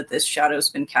now that this shadow's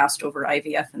been cast over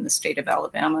IVF in the state of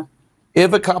Alabama.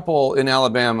 If a couple in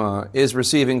Alabama is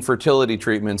receiving fertility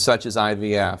treatments such as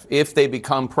IVF, if they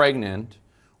become pregnant,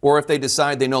 or if they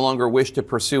decide they no longer wish to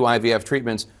pursue IVF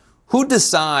treatments, who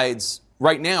decides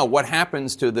right now what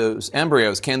happens to those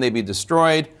embryos? Can they be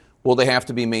destroyed? Will they have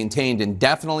to be maintained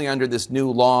indefinitely under this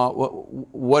new law?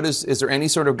 What is there any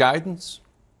sort of guidance?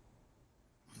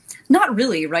 Not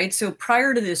really, right? So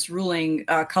prior to this ruling,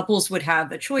 couples would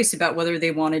have a choice about whether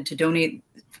they wanted to donate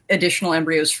additional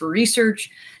embryos for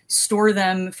research, store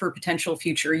them for potential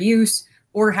future use,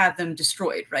 or have them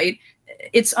destroyed, right?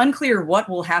 It's unclear what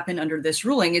will happen under this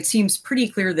ruling. It seems pretty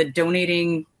clear that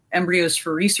donating embryos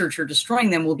for research or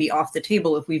destroying them will be off the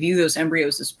table. If we view those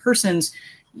embryos as persons,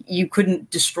 you couldn't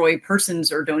destroy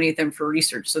persons or donate them for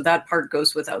research. So that part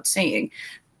goes without saying.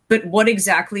 But what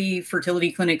exactly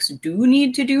fertility clinics do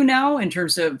need to do now in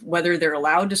terms of whether they're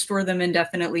allowed to store them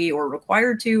indefinitely or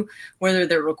required to, whether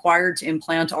they're required to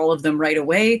implant all of them right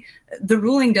away, the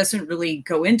ruling doesn't really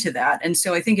go into that. And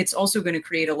so I think it's also going to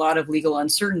create a lot of legal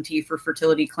uncertainty for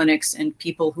fertility clinics and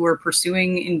people who are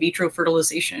pursuing in vitro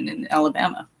fertilization in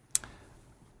Alabama.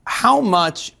 How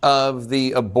much of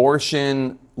the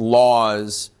abortion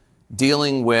laws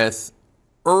dealing with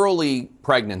early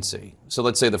pregnancy, so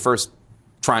let's say the first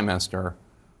trimester,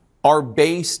 are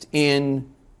based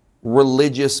in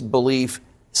religious belief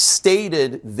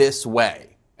stated this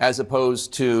way, as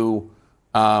opposed to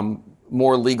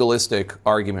more legalistic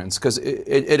arguments? Because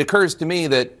it occurs to me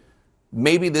that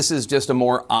maybe this is just a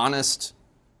more honest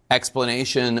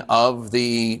explanation of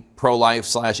the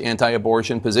pro-life /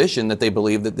 anti-abortion position, that they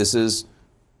believe that this is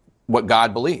what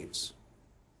God believes.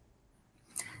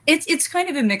 It's kind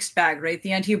of a mixed bag, right?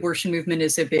 The anti-abortion movement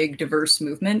is a big, diverse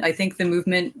movement. I think the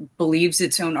movement believes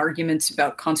its own arguments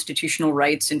about constitutional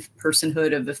rights and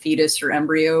personhood of a fetus or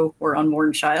embryo or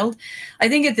unborn child. I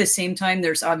think at the same time,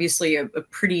 there's obviously a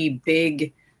pretty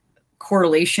big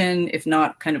correlation, if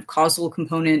not kind of causal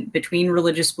component, between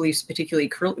religious beliefs, particularly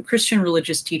Christian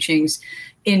religious teachings,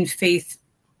 in faith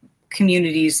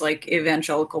communities like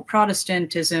evangelical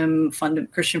Protestantism,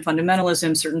 Christian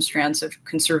fundamentalism, certain strands of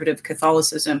conservative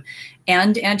Catholicism,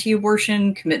 and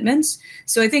anti-abortion commitments.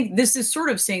 So I think this is sort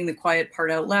of saying the quiet part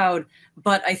out loud,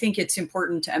 but I think it's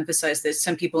important to emphasize that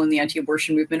some people in the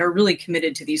anti-abortion movement are really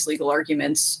committed to these legal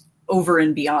arguments over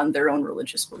and beyond their own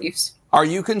religious beliefs. Are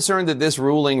you concerned that this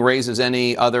ruling raises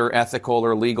any other ethical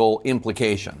or legal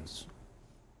implications?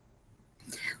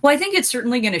 Well, I think it's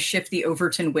certainly going to shift the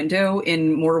Overton window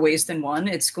in more ways than one.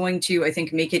 It's going to, I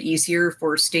think, make it easier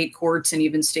for state courts and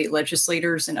even state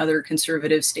legislators in other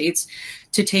conservative states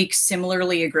to take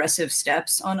similarly aggressive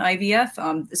steps on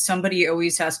IVF. Somebody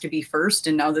always has to be first.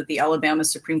 And now that the Alabama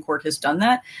Supreme Court has done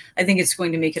that, I think it's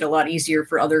going to make it a lot easier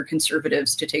for other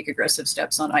conservatives to take aggressive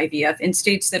steps on IVF in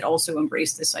states that also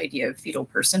embrace this idea of fetal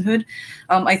personhood.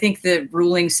 I think the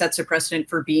ruling sets a precedent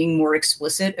for being more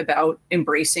explicit about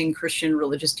embracing Christian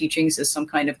religious teachings as some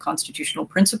kind of constitutional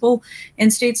principle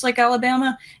in states like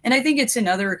Alabama. And I think it's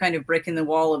another kind of brick in the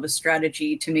wall of a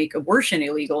strategy to make abortion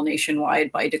illegal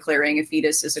nationwide by declaring a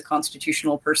fetus as a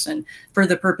constitutional person for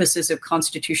the purposes of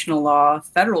constitutional law,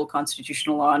 federal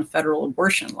constitutional law, and federal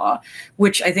abortion law,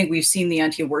 which I think we've seen the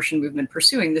anti-abortion movement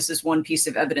pursuing. This is one piece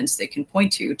of evidence they can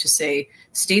point to say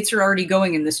states are already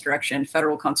going in this direction.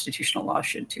 Federal constitutional law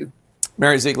should too.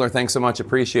 Mary Ziegler, thanks so much.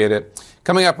 Appreciate it.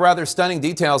 Coming up, rather stunning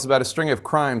details about a string of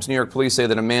crimes. New York police say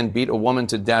that a man beat a woman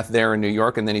to death there in New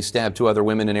York, and then he stabbed 2 other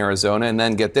women in Arizona. And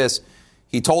then, get this,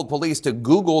 he told police to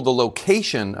Google the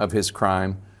location of his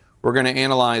crime. We're going to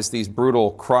analyze these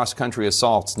brutal cross-country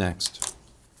assaults next.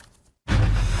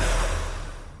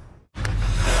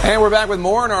 And we're back with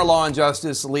more in our Law and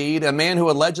Justice lead. A man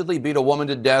who allegedly beat a woman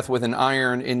to death with an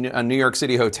iron in a New York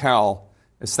City hotel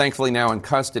is thankfully now in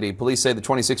custody. Police say the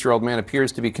 26-year-old man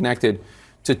appears to be connected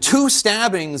to 2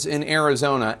 stabbings in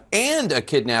Arizona and a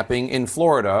kidnapping in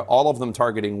Florida, all of them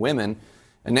targeting women.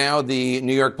 And now the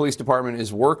New York Police Department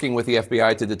is working with the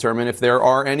FBI to determine if there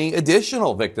are any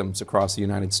additional victims across the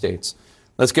United States.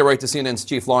 Let's get right to CNN's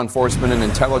chief law enforcement and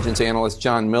intelligence analyst,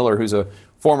 John Miller, who's a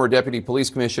former deputy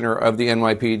police commissioner of the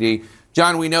NYPD.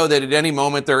 John, we know that at any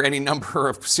moment there are any number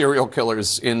of serial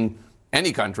killers in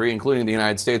any country, including the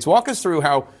United States. Walk us through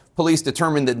how police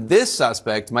determined that this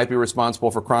suspect might be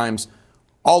responsible for crimes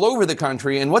all over the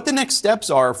country and what the next steps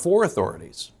are for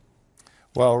authorities.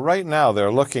 Well, right now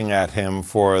they're looking at him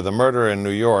for the murder in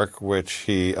New York, which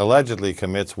he allegedly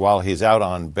commits while he's out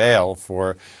on bail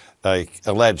for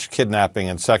alleged kidnapping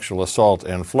and sexual assault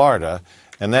in Florida,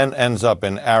 and then ends up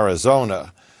in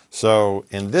Arizona. So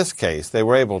in this case, they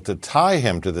were able to tie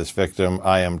him to this victim,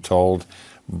 I am told,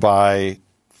 by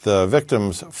the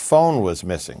victim's phone was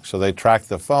missing, so they tracked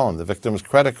the phone. The victim's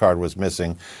credit card was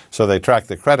missing, so they tracked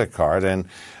the credit card. And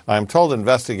I'm told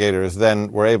investigators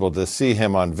then were able to see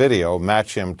him on video,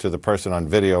 match him to the person on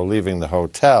video leaving the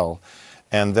hotel,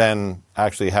 and then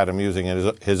actually had him using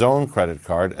his own credit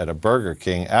card at a Burger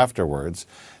King afterwards.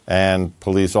 And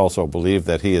police also believe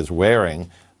that he is wearing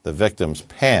the victim's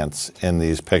pants in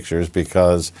these pictures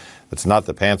because it's not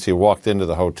the pants he walked into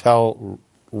the hotel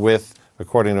with,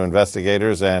 according to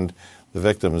investigators, and the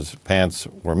victim's pants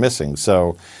were missing.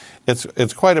 So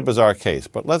it's quite a bizarre case.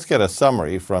 But let's get a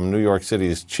summary from New York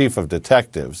City's chief of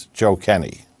detectives, Joe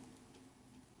Kenny.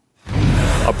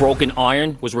 A broken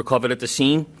iron was recovered at the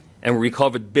scene, and we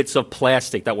recovered bits of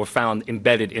plastic that were found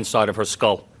embedded inside of her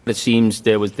skull. It seems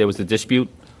there was a dispute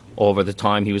over the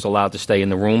time he was allowed to stay in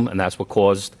the room, and that's what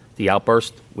caused the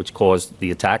outburst, which caused the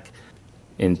attack.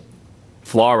 In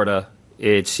Florida,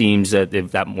 it seems that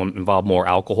that involved more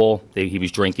alcohol. He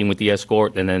was drinking with the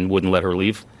escort and then wouldn't let her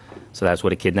leave. So that's where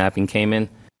the kidnapping came in.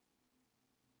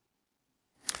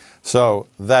 So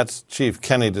that's Chief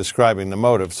Kenny describing the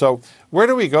motive. So where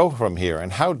do we go from here,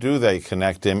 and how do they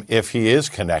connect him, if he is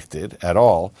connected at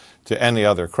all, to any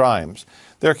other crimes?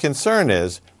 Their concern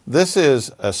is this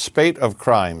is a spate of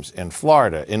crimes in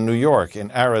Florida, in New York,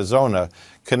 in Arizona,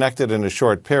 connected in a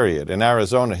short period. In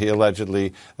Arizona, he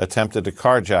allegedly attempted to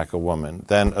carjack a woman,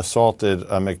 then assaulted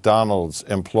a McDonald's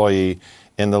employee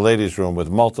in the ladies' room with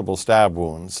multiple stab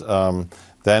wounds,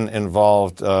 then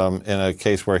involved in a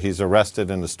case where he's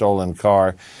arrested in a stolen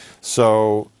car.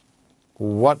 So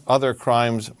what other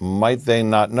crimes might they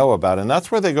not know about? And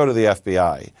that's where they go to the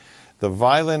FBI. The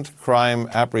Violent Crime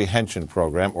Apprehension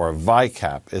Program, or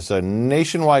VICAP, is a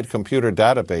nationwide computer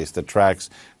database that tracks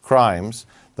crimes,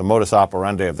 the modus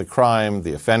operandi of the crime,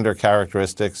 the offender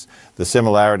characteristics, the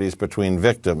similarities between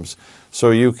victims, so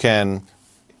you can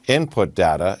input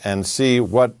data and see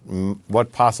what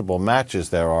possible matches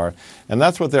there are. And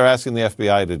that's what they're asking the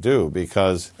FBI to do,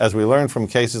 because as we learned from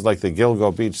cases like the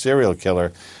Gilgo Beach serial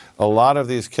killer, a lot of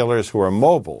these killers who are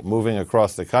mobile, moving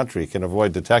across the country, can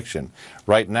avoid detection.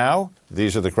 Right now,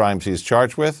 these are the crimes he's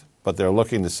charged with, but they're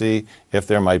looking to see if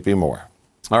there might be more.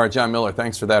 All right, John Miller,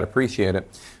 thanks for that. Appreciate it.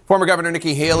 Former Governor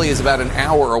Nikki Haley is about an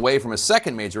hour away from a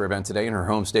second major event today in her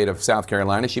home state of South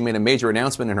Carolina. She made a major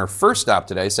announcement in her first stop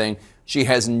today, saying she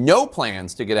has no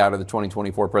plans to get out of the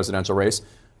 2024 presidential race.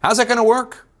 How's that going to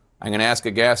work? I'm going to ask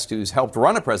a guest who's helped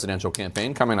run a presidential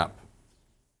campaign coming up.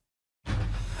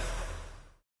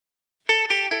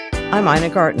 I'm Ina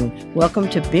Garten. Welcome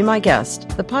to Be My Guest,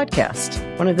 the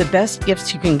podcast. One of the best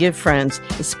gifts you can give friends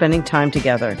is spending time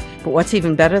together. But what's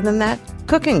even better than that?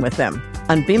 Cooking with them.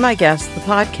 On Be My Guest, the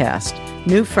podcast,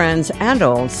 new friends and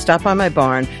old stop by my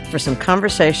barn for some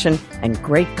conversation and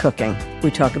great cooking.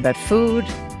 We talk about food,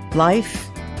 life,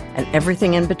 and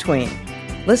everything in between.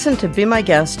 Listen to Be My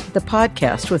Guest, the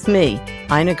podcast with me,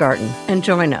 Ina Garten, and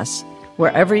join us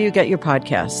wherever you get your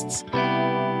podcasts.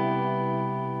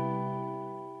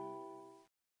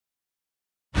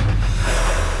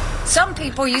 Some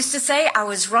people used to say I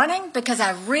was running because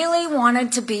I really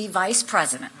wanted to be vice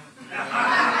president.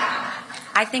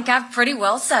 I think I've pretty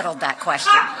well settled that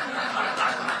question.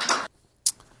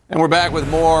 And we're back with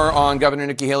more on Governor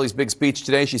Nikki Haley's big speech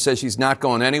today. She says she's not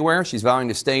going anywhere. She's vowing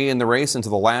to stay in the race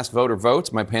until the last voter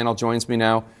votes. My panel joins me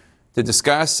now to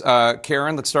discuss.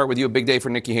 Karen, let's start with you. A big day for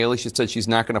Nikki Haley. She said she's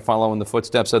not going to follow in the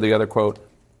footsteps of the other, quote,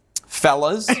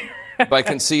 fellas, by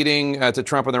conceding to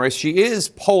Trump in the race. She is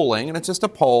polling, and it's just a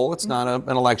poll. It's not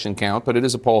an election count, but it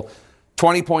is a poll.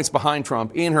 20 points behind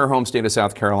Trump in her home state of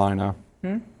South Carolina.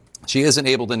 She isn't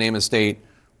able to name a state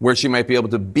where she might be able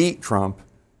to beat Trump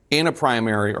in a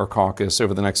primary or caucus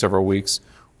over the next several weeks.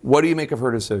 What do you make of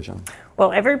her decision?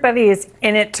 Well, everybody is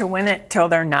in it to win it till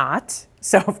they're not.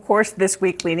 So, of course, this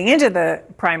week leading into the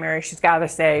primary, she's got to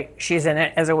say she's in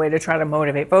it as a way to try to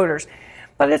motivate voters.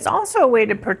 But it's also a way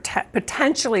to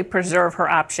potentially preserve her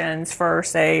options for,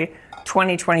 say,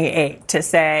 2028, to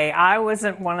say, I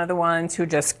wasn't one of the ones who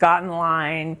just got in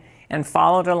line and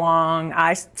followed along.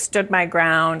 I stood my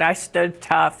ground. I stood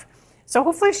tough. So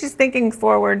hopefully she's thinking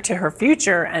forward to her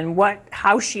future and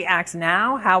how she acts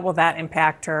now, how will that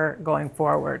impact her going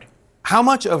forward? How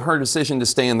much of her decision to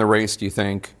stay in the race, do you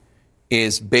think,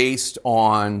 is based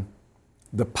on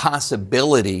the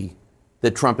possibility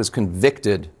that Trump is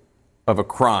convicted of a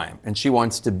crime and she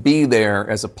wants to be there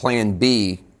as a plan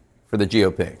B for the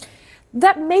GOP?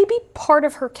 That may be part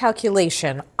of her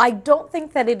calculation. I don't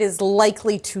think that it is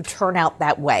likely to turn out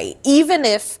that way, even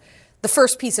if the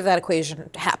first piece of that equation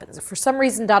happens. If for some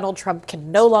reason Donald Trump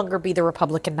can no longer be the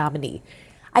Republican nominee,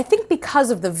 I think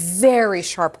because of the very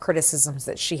sharp criticisms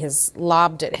that she has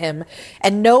lobbed at him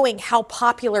and knowing how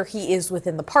popular he is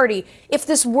within the party, if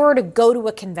this were to go to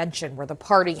a convention where the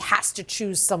party has to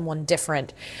choose someone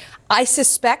different, I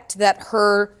suspect that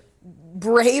her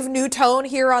brave new tone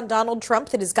here on Donald Trump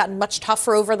that has gotten much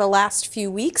tougher over the last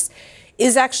few weeks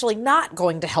is actually not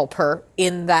going to help her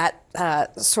in that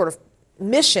sort of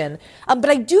mission. But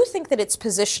I do think that it's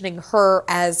positioning her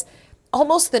as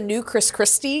almost the new Chris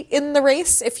Christie in the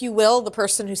race, if you will, the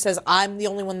person who says, I'm the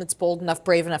only one that's bold enough,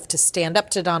 brave enough to stand up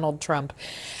to Donald Trump.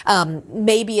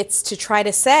 Maybe it's to try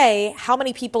to say how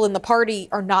many people in the party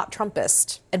are not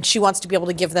Trumpist, and she wants to be able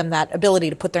to give them that ability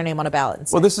to put their name on a ballot.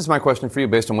 Well, this is my question for you,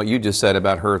 based on what you just said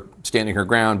about her standing her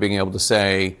ground, being able to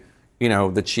say,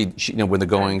 that she when the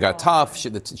going got tough,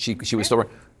 she was still.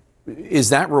 Is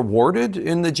that rewarded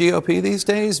in the GOP these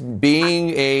days, being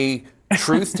a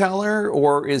truth teller,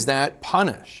 or is that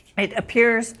punished? It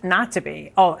appears not to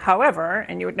be. However,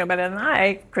 and you would know better than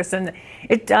I, Kristen,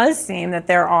 it does seem that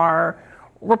there are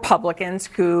Republicans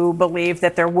who believe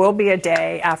that there will be a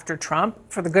day after Trump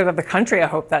for the good of the country. I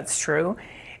hope that's true.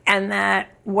 And that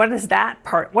what does that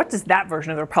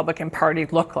version of the Republican Party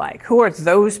look like? Who are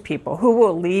those people? Who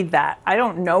will lead that? I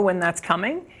don't know when that's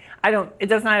coming. It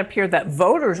does not appear that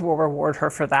voters will reward her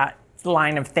for that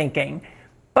line of thinking.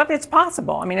 But it's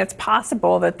possible. I mean, it's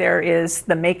possible that there is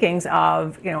the makings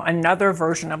of, another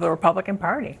version of the Republican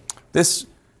Party.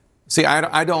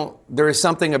 I don't, there is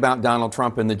something about Donald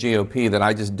Trump and the GOP that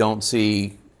I just don't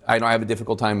see. I have a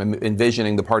difficult time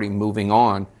envisioning the party moving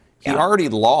on. He already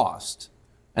lost,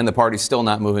 and the party's still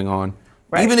not moving on.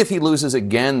 Right. Even if he loses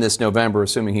again this November,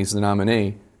 assuming he's the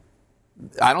nominee,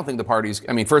 I don't think the party's,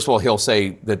 first of all, he'll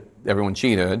say that everyone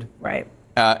cheated. Right.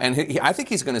 And I think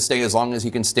he's going to stay as long as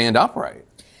he can stand upright.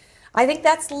 I think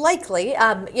that's likely.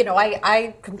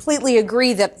 I completely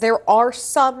agree that there are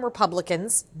some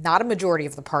Republicans, not a majority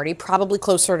of the party, probably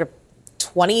closer to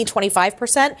 20,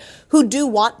 25%, who do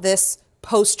want this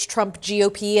post-Trump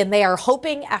GOP, and they are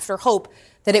hoping after hope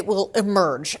that it will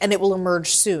emerge, and it will emerge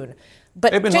soon.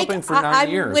 But they've been Jake, hoping for 9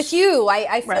 years. I'm with you.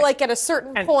 I feel Right. like at a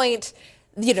certain point,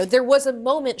 there was a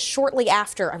moment shortly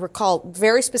after, I recall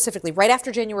very specifically, right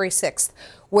after January 6th,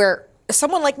 where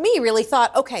someone like me really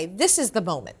thought, okay, this is the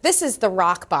moment. This is the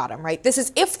rock bottom, right? This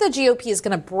is if the GOP is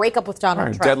going to break up with Donald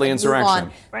Trump deadly and move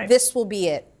insurrection. on, this will be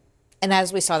it. And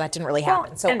as we saw, that didn't really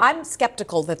happen. So I'm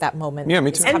skeptical that moment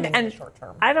is coming in the short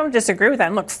term. I don't disagree with that.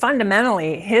 And look,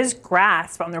 fundamentally, his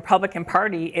grasp on the Republican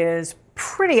Party is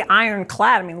pretty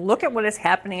ironclad. Look at what is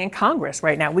happening in Congress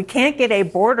right now. We can't get a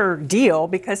border deal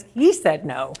because he said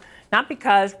no not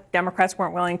because Democrats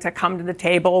weren't willing to come to the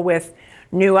table with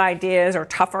new ideas or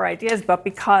tougher ideas, but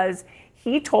because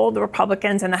he told the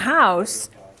Republicans in the House,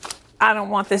 I don't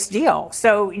want this deal.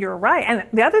 So you're right. And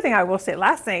the other thing I will say,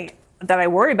 last thing that I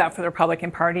worry about for the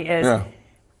Republican Party is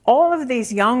all of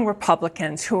these young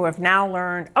Republicans who have now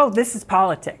learned, oh, this is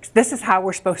politics. This is how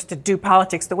we're supposed to do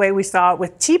politics, the way we saw it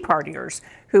with Tea Partiers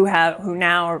who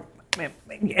now are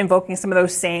invoking some of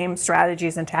those same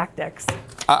strategies and tactics.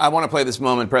 I want to play this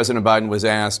moment. President Biden was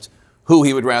asked who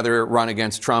he would rather run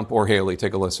against, Trump or Haley.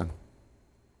 Take a listen.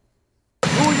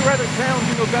 Who would you rather challenge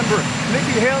in November,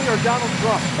 Nikki Haley or Donald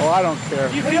Trump? Oh, I don't care.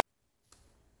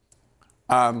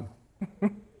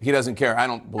 He doesn't care. I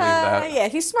don't believe that. Yeah,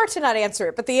 he's smart to not answer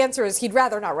it, but the answer is he'd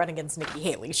rather not run against Nikki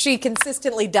Haley. She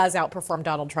consistently does outperform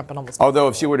Donald Trump in almost Although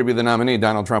if she were to be the nominee,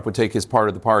 Donald Trump would take his part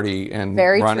of the party and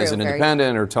run as an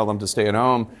independent or tell them to stay at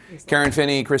home. Karen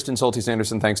Finney, Kristen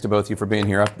Soltis-Anderson, thanks to both of you for being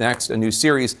here. Up next, a new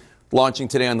series launching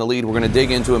today on The Lead. We're going to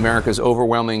dig into America's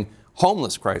overwhelming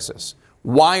homeless crisis.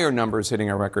 Why are numbers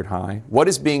hitting a record high? What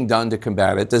is being done to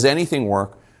combat it? Does anything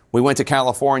work? We went to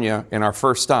California in our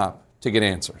first stop to get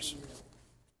answers.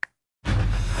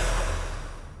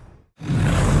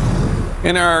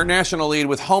 In our national lead,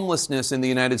 with homelessness in the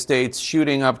United States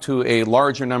shooting up to a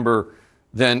larger number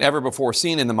than ever before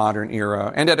seen in the modern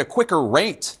era and at a quicker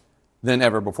rate than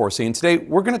ever before seen, today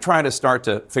we're going to try to start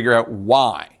to figure out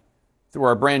why through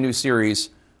our brand new series,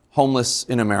 Homeless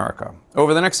in America.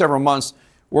 Over the next several months,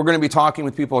 we're going to be talking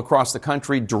with people across the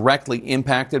country directly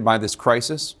impacted by this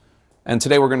crisis. And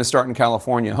today we're going to start in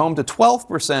California, home to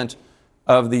 12%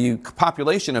 of the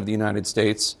population of the United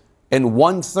States and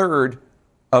 1/3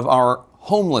 of our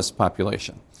homeless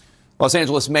population. Los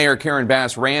Angeles Mayor Karen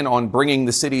Bass ran on bringing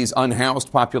the city's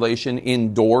unhoused population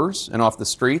indoors and off the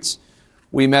streets.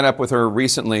 We met up with her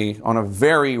recently on a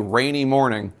very rainy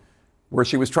morning where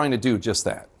she was trying to do just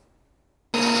that.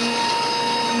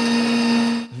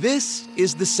 This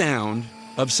is the sound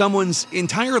of someone's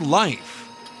entire life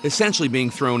essentially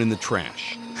being thrown in the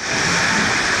trash.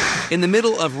 In the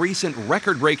middle of recent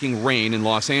record-breaking rain in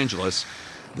Los Angeles,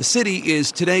 the city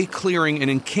is today clearing an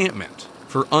encampment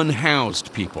for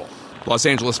unhoused people. Los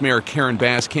Angeles Mayor Karen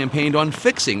Bass campaigned on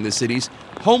fixing the city's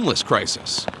homeless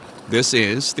crisis. This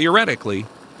is, theoretically,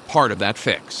 part of that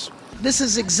fix. This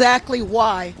is exactly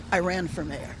why I ran for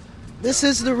mayor. This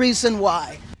is the reason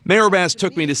why. Mayor Bass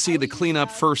took me to see the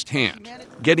cleanup firsthand,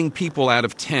 getting people out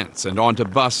of tents and onto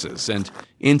buses and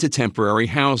into temporary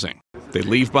housing. They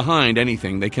leave behind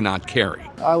anything they cannot carry.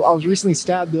 I was recently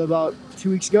stabbed about 2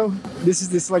 weeks ago. This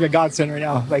is like a godsend right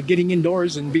now, like getting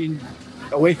indoors and being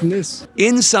away from this.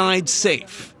 Inside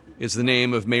Safe is the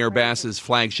name of Mayor Bass's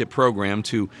flagship program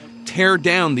to tear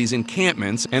down these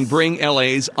encampments and bring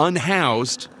LA's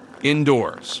unhoused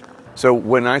indoors. So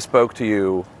when I spoke to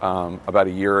you about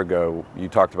a year ago, you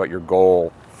talked about your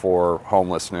goal for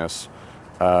homelessness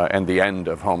and the end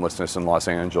of homelessness in Los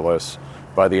Angeles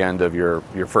by the end of your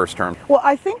first term. Well,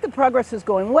 I think the progress is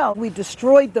going well. We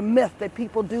destroyed the myth that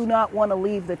people do not want to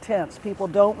leave the tents. People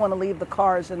don't want to leave the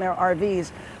cars and their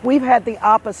RVs. We've had the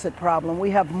opposite problem.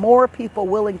 We have more people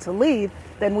willing to leave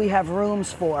than we have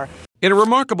rooms for. In a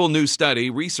remarkable new study,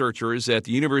 researchers at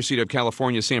the University of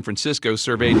California, San Francisco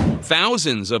surveyed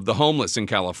thousands of the homeless in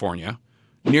California.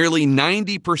 Nearly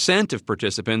 90% of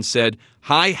participants said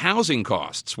high housing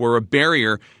costs were a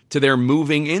barrier to their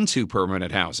moving into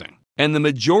permanent housing. And the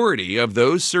majority of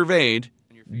those surveyed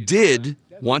did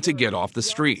want to get off the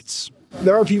streets.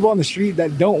 There are people on the street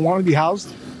that don't want to be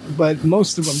housed, but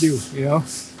most of them do, you know?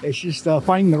 It's just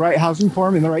finding the right housing for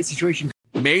them in the right situation.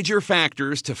 Major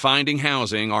factors to finding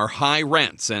housing are high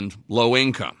rents and low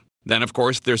income. Then, of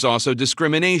course, there's also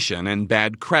discrimination and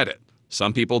bad credit.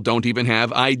 Some people don't even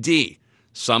have ID.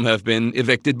 Some have been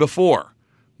evicted before.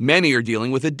 Many are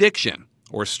dealing with addiction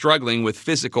or struggling with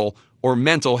physical or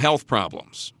mental health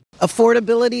problems.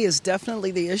 Affordability is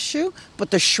definitely the issue,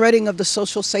 but the shredding of the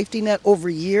social safety net over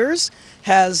years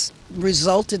has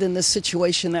resulted in this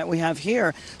situation that we have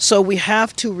here. So we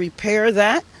have to repair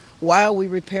that while we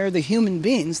repair the human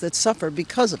beings that suffer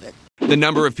because of it. The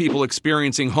number of people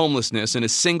experiencing homelessness in a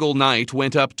single night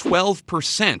went up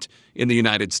 12% in the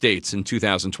United States in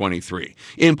 2023,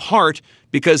 in part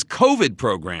because COVID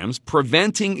programs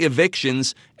preventing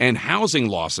evictions and housing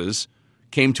losses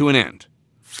came to an end.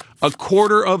 A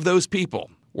quarter of those people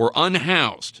were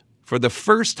unhoused for the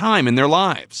first time in their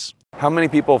lives. How many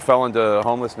people fell into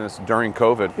homelessness during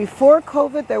COVID? Before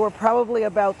COVID, there were probably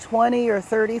about 20 or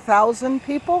 30,000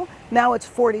 people. Now it's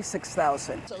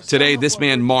 46,000. Today, this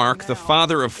man, Mark, the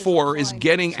father of 4, is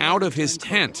getting out of his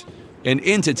tent and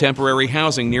into temporary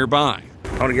housing nearby.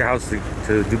 want to get a house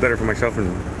to do better for myself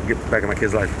and get back in my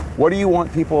kids' life. What do you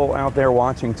want people out there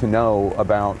watching to know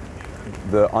about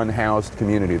the unhoused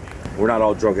community? We're not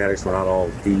all drug addicts. We're not all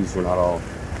thieves. We're not all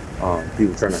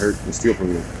people trying to hurt and steal from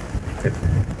you.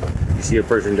 If you see a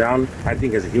person down, I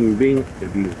think as a human being,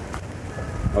 it'd be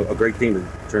a great thing to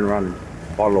turn around and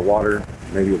a bottle of water,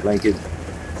 maybe a blanket,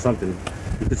 something.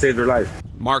 You could save their life.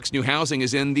 Mark's new housing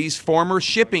is in these former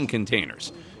shipping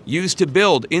containers, used to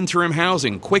build interim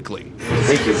housing quickly.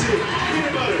 Thank you.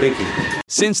 Thank you.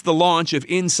 Since the launch of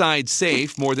Inside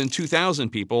Safe, more than 2,000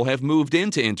 people have moved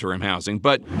into interim housing,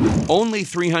 but only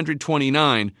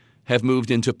 329 have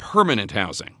moved into permanent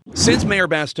housing. Since Mayor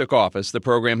Bass took office, the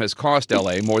program has cost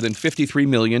LA more than $53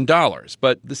 million,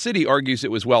 but the city argues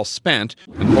it was well spent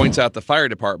and points out the fire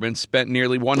department spent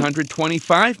nearly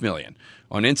 $125 million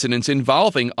on incidents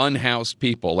involving unhoused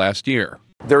people last year.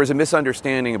 There is a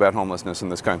misunderstanding about homelessness in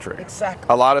this country. Exactly.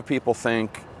 A lot of people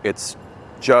think it's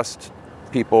just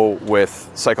people with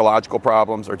psychological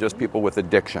problems or just people with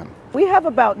addiction. We have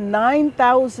about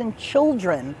 9,000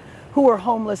 children who are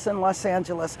homeless in Los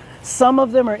Angeles. Some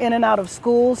of them are in and out of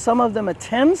school, some of them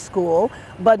attend school,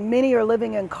 but many are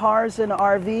living in cars and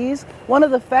RVs. One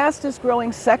of the fastest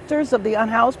growing sectors of the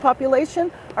unhoused population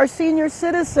are senior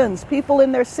citizens, people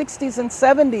in their 60s and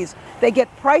 70s. They get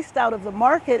priced out of the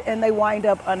market and they wind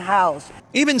up unhoused.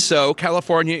 Even so,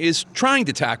 California is trying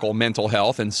to tackle mental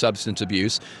health and substance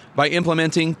abuse by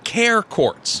implementing care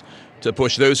courts to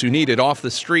push those who need it off the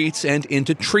streets and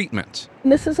into treatment.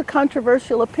 And this is a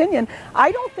controversial opinion.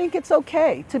 I don't think it's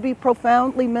okay to be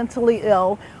profoundly mentally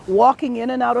ill, walking in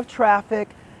and out of traffic,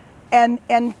 and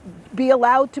be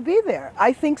allowed to be there.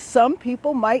 I think some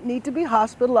people might need to be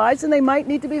hospitalized, and they might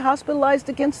need to be hospitalized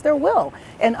against their will.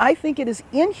 And I think it is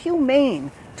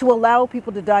inhumane to allow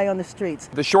people to die on the streets.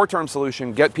 The short-term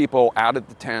solution, get people out of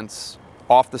the tents,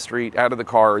 off the street, out of the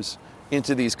cars,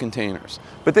 into these containers.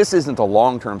 But this isn't a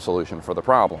long-term solution for the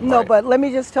problem. No, right? But let me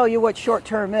just tell you what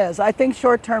short-term is. I think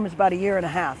short-term is about 1.5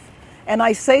 years. And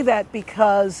I say that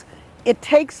because it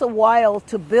takes a while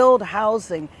to build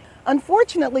housing.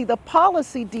 Unfortunately, the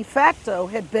policy de facto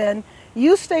had been,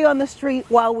 you stay on the street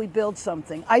while we build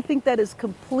something. I think that is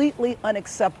completely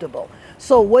unacceptable.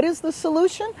 So what is the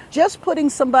solution? Just putting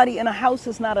somebody in a house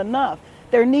is not enough.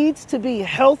 There needs to be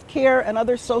health care and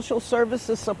other social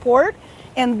services support,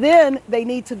 and then they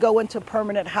need to go into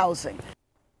permanent housing.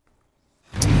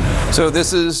 So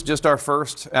this is just our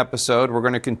first episode. We're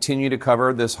going to continue to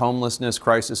cover this homelessness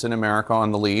crisis in America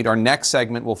on The Lead. Our next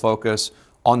segment will focus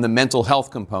on the mental health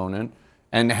component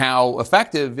and how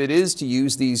effective it is to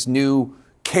use these new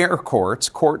care courts,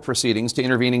 court proceedings, to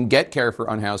intervene and get care for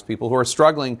unhoused people who are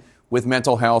struggling with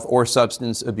mental health or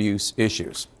substance abuse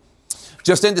issues.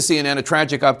 Just into CNN, a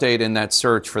tragic update in that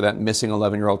search for that missing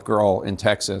 11-year-old girl in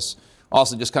Texas.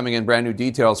 Also just coming in, brand new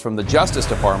details from the Justice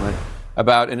Department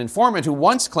about an informant who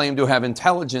once claimed to have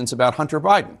intelligence about Hunter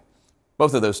Biden.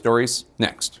 Both of those stories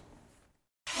next.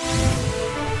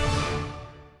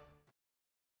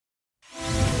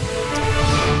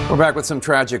 We're back with some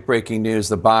tragic breaking news.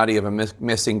 The body of a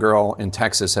missing girl in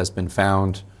Texas has been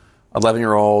found.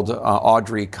 11-year-old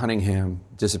Audrey Cunningham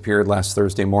disappeared last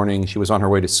Thursday morning. She was on her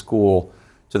way to school,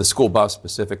 to the school bus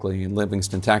specifically, in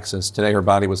Livingston, Texas. Today her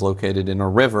body was located in a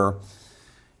river.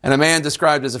 And a man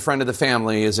described as a friend of the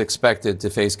family is expected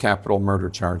to face capital murder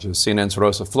charges. CNN's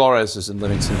Rosa Flores is in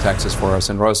Livingston, Texas for us.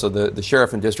 And Rosa, the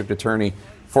sheriff and district attorney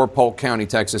for Polk County,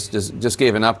 Texas, just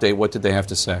gave an update. What did they have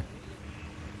to say?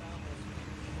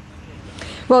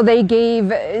 Well, they gave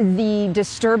the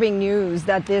disturbing news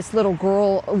that this little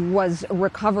girl was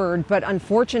recovered, but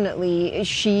unfortunately,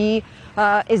 she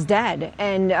is dead.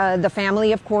 And the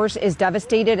family, of course, is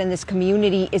devastated, and this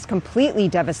community is completely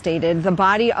devastated. The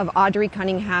body of Audrey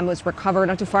Cunningham was recovered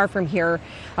not too far from here,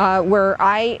 where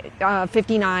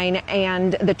I-59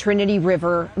 and the Trinity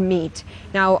River meet.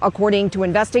 Now, according to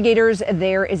investigators,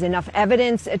 there is enough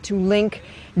evidence to link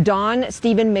Don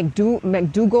Stephen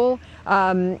McDougal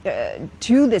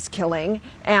to this killing,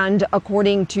 and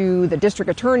according to the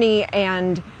district attorney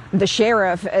and the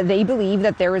sheriff, they believe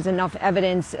that there is enough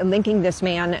evidence linking this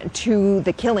man to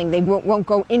the killing. They won't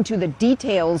go into the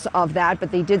details of that,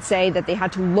 but they did say that they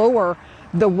had to lower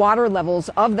the water levels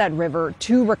of that river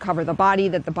to recover the body,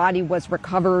 that the body was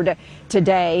recovered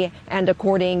today. And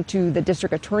according to the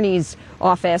district attorney's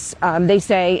office, they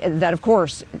say that, of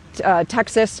course,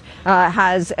 Texas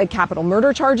has capital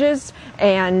murder charges,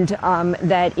 and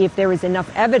that if there is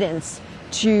enough evidence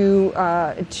to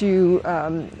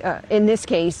in this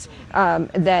case,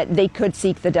 that they could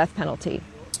seek the death penalty.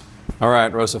 All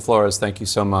right, Rosa Flores, thank you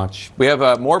so much. We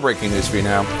have more breaking news for you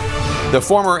now. The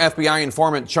former FBI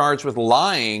informant charged with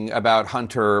lying about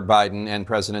Hunter Biden and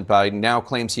President Biden now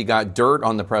claims he got dirt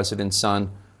on the president's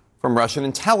son from Russian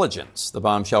intelligence. The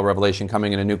bombshell revelation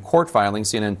coming in a new court filing.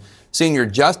 CNN senior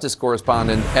justice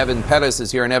correspondent Evan Pettis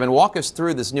is here. And Evan, walk us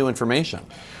through this new information.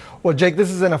 Well, Jake, this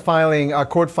is in a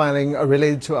court filing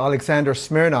related to Alexander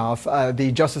Smirnov.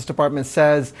 The Justice Department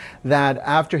says that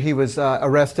after he was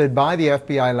arrested by the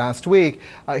FBI last week,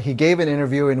 he gave an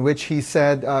interview in which he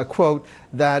said, quote,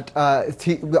 that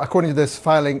according to this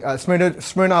filing,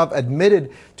 Smirnov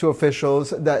admitted to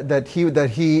officials that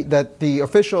the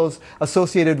officials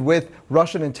associated with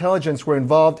Russian intelligence were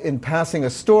involved in passing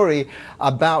a story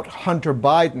about Hunter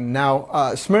Biden.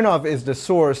 Now, Smirnov is the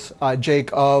source, Jake,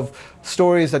 of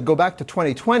stories that go back to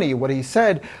 2020. What he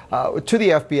said to the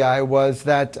FBI was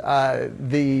that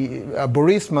the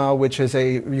Burisma, which is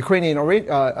a Ukrainian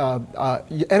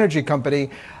energy company,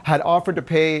 had offered to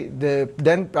pay the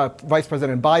then Vice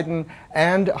President Biden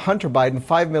and Hunter Biden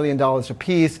 $5 million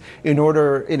apiece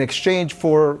in exchange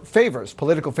for favors,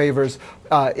 political favors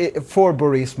for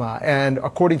Burisma. And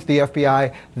according to the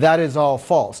FBI, that is all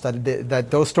false,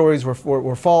 that those stories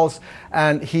were false.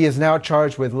 And he is now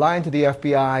charged with lying to the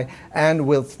FBI and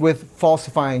with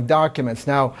falsifying documents.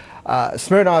 Now,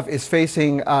 Smirnov is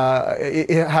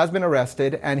has been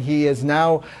arrested, and he is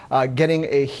now getting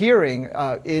a hearing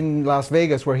in Las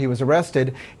Vegas where he was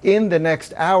arrested in the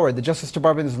next hour. The Justice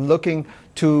Department is looking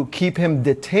to keep him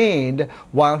detained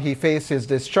while he faces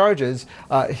these charges.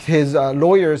 His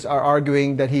lawyers are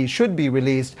arguing that he should be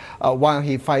released while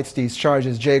he fights these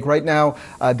charges. Jake, right now,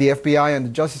 the FBI and the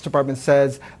Justice Department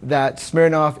says that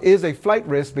Smirnov is a flight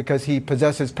risk because he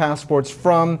possesses passports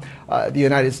from the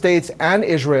United States and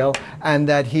Israel, and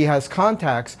that he has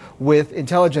contacts with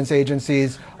intelligence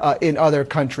agencies in other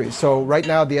countries. So right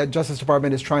now, the Justice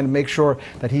Department is trying to make sure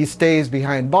that he stays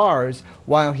behind bars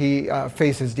while he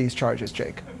faces these charges,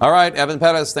 Jake. All right, Evan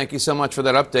Pettis, thank you so much for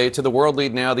that update. To the world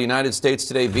lead now, the United States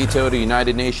today vetoed a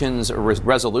United Nations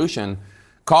resolution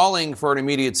calling for an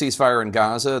immediate ceasefire in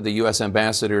Gaza. The U.S.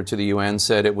 ambassador to the UN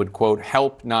said it would, quote,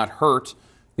 help not hurt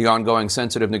the ongoing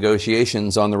sensitive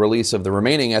negotiations on the release of the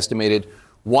remaining estimated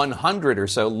 100 or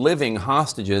so living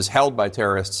hostages held by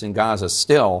terrorists in Gaza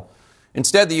still.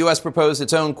 Instead, the U.S. proposed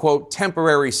its own, quote,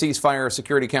 temporary ceasefire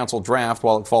Security Council draft.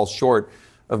 While it falls short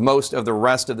of most of the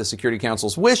rest of the Security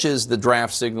Council's wishes, the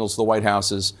draft signals the White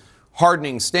House's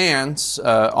hardening stance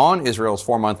on Israel's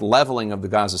 4-month leveling of the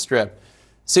Gaza Strip.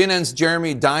 CNN's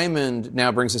Jeremy Diamond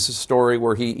now brings us a story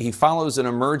where he follows an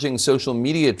emerging social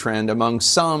media trend among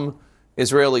some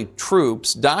Israeli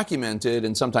troops, documented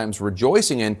and sometimes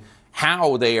rejoicing in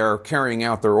how they are carrying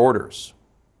out their orders.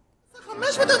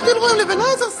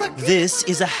 This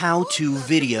is a how-to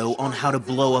video on how to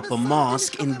blow up a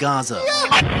mosque in Gaza.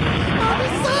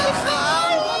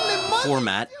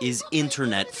 Format is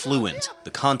internet fluent.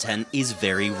 The content is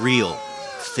very real.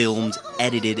 Filmed,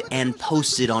 edited, and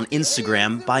posted on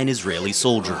Instagram by an Israeli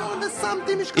soldier.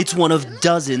 It's one of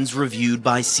dozens reviewed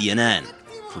by CNN.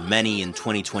 For many in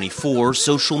 2024,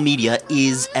 social media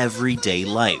is everyday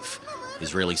life.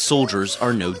 Israeli soldiers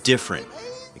are no different,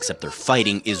 except they're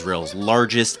fighting Israel's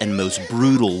largest and most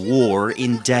brutal war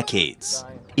in decades.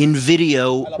 In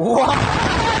video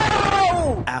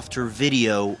after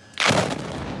video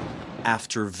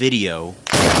after video,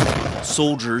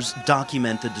 soldiers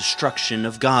document the destruction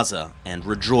of Gaza and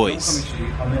rejoice.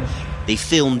 They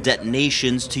film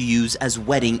detonations to use as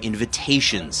wedding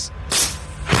invitations.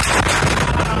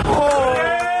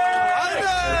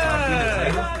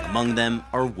 Among them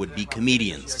are would-be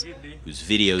comedians, whose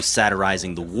videos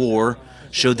satirizing the war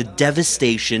show the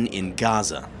devastation in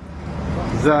Gaza.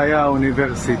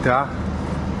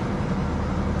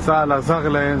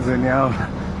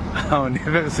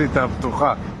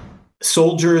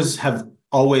 Soldiers have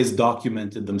always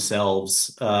documented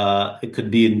themselves. It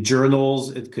could be in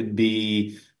journals, it could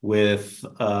be with,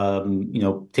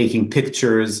 taking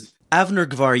pictures. Avner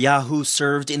Gvaryahu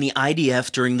served in the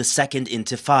IDF during the Second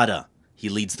Intifada. He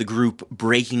leads the group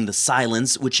Breaking the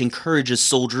Silence, which encourages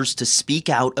soldiers to speak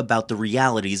out about the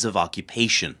realities of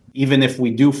occupation. Even if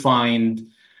we do find,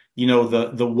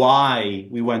 the why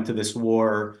we went to this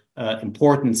war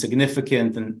important,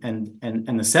 significant, and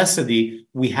necessity,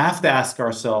 we have to ask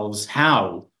ourselves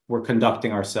how we're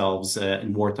conducting ourselves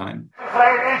in wartime.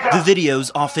 The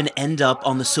videos often end up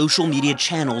on the social media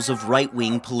channels of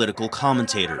right-wing political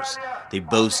commentators. They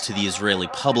boast to the Israeli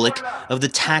public of the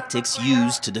tactics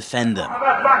used to defend them.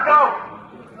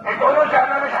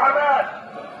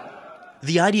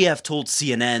 The IDF told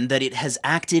CNN that it has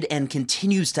acted and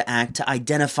continues to act to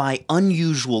identify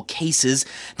unusual cases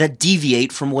that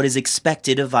deviate from what is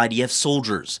expected of IDF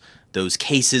soldiers. Those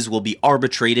cases will be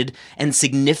arbitrated, and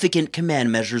significant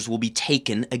command measures will be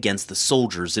taken against the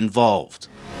soldiers involved.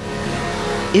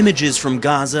 Images from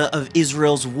Gaza of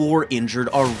Israel's war injured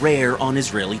are rare on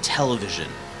Israeli television,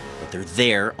 but they're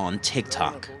there on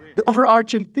TikTok. The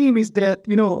overarching theme is that,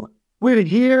 we're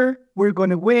here, we're going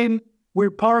to win,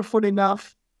 we're powerful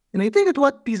enough. And I think that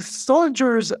what these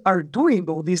soldiers are doing,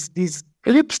 though, these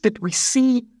clips that we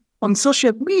see on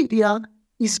social media,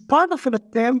 is part of an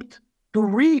attempt to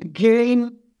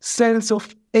regain sense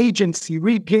of agency,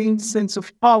 regain sense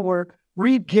of power,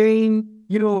 regain,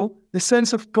 the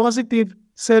sense of positive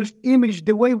self-image,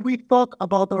 the way we thought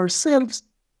about ourselves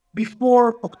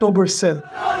before October 7th.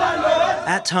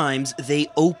 At times, they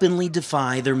openly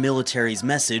defy their military's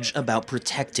message about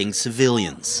protecting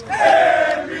civilians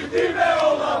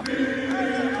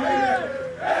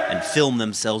and film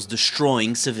themselves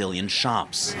destroying civilian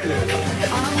shops.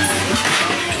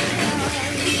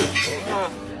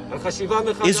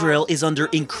 Israel is under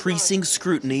increasing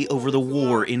scrutiny over the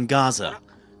war in Gaza.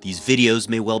 These videos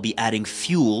may well be adding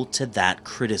fuel to that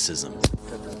criticism.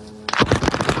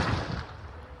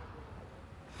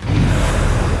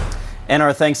 And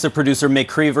our thanks to producer Mick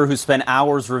Creever, who spent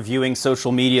hours reviewing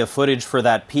social media footage for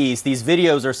that piece. These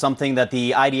videos are something that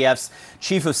the IDF's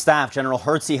Chief of Staff, General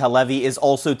Herzi Halevi, is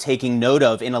also taking note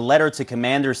of. In a letter to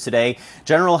commanders today,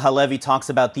 General Halevi talks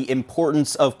about the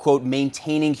importance of, quote,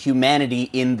 maintaining humanity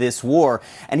in this war.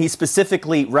 And he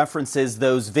specifically references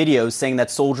those videos, saying that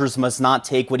soldiers must not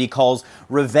take what he calls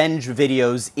revenge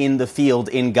videos in the field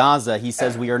in Gaza. He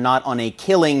says we are not on a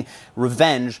killing,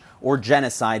 revenge, or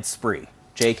genocide spree.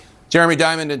 Jake? Jeremy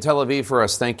Diamond in Tel Aviv for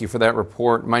us. Thank you for that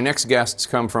report. My next guests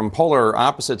come from polar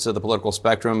opposites of the political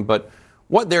spectrum, but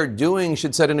what they're doing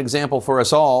should set an example for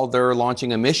us all. They're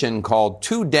launching a mission called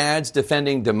Two Dads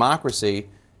Defending Democracy,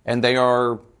 and they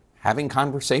are having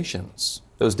conversations.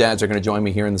 Those dads are going to join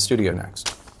me here in the studio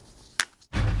next.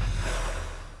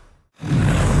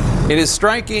 It is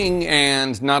striking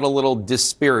and not a little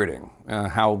dispiriting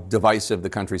how divisive the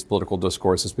country's political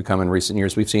discourse has become in recent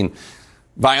years. We've seen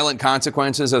violent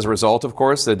consequences as a result, of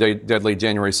course, the deadly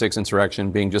January 6th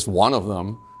insurrection being just one of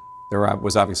them. There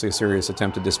was obviously a serious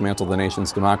attempt to dismantle the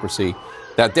nation's democracy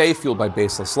that day, fueled by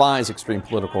baseless lies, extreme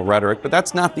political rhetoric. But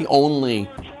that's not the only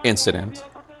incident.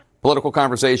 Political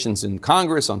conversations in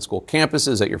Congress, on school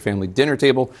campuses, at your family dinner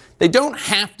table, they don't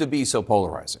have to be so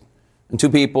polarizing. And two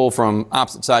people from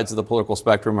opposite sides of the political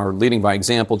spectrum are leading by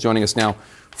example. Joining us now,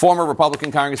 former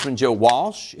Republican Congressman Joe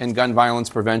Walsh and gun violence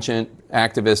prevention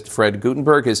activist Fred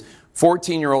Gutenberg. His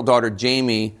 14-year-old daughter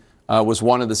Jamie was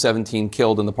one of the 17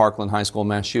 killed in the Parkland High School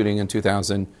mass shooting in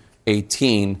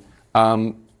 2018.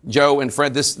 Joe and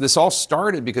Fred, this all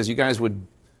started because you guys would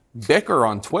bicker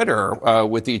on Twitter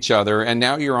with each other, and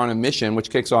now you're on a mission which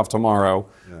kicks off tomorrow.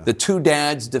 Yeah. The Two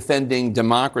Dads Defending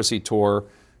Democracy tour,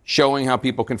 showing how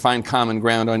people can find common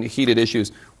ground on heated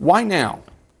issues. Why now?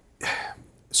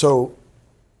 So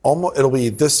it'll be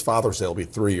this Father's Day, it'll be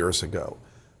 3 years ago.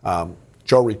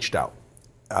 Joe reached out.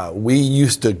 We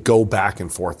used to go back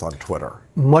and forth on Twitter.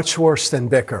 Much worse than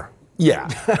bicker. Yeah.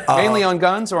 Mainly on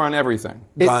guns or on everything?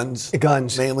 Guns.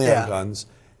 Guns. Mainly on guns.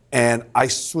 And I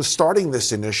was starting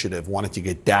this initiative, wanting to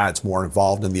get dads more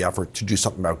involved in the effort to do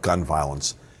something about gun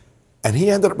violence. And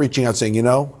he ended up reaching out saying,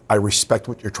 I respect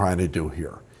what you're trying to do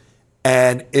here.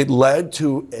 And it led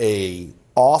to a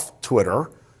off-Twitter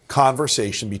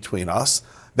conversation between us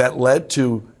that led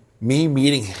to me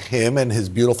meeting him and his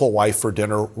beautiful wife for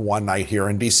dinner one night here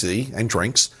in D.C. and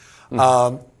drinks.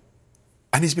 And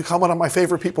he's become one of my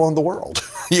favorite people in the world.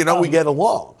 We get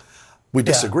along. We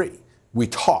disagree. We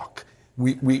talk.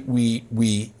 We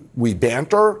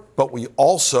banter, but we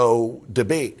also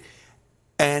debate.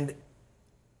 And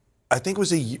I think it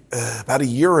was about a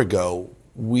year ago,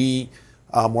 we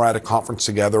were at a conference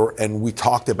together and we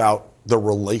talked about the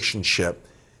relationship.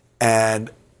 And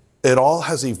it all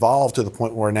has evolved to the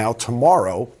point where now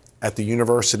tomorrow at the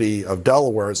University of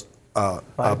Delaware's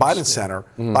Biden Center,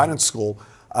 Biden School,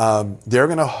 they're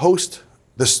going to host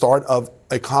the start of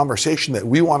a conversation that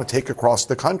we want to take across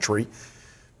the country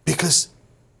because,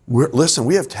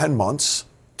 we have 10 months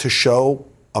to show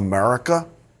America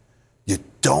you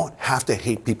don't have to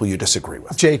hate people you disagree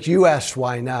with. Jake, you asked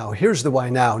why now. Here's the why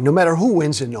now. No matter who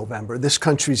wins in November, this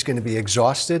country's going to be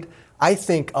exhausted. I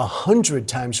think 100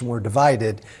 times more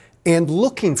divided and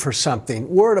looking for something.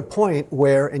 We're at a point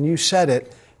where, and you said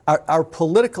it, our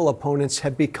political opponents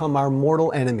have become our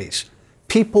mortal enemies,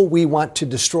 people we want to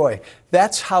destroy.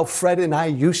 That's how Fred and I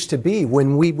used to be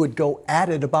when we would go at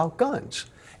it about guns.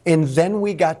 And then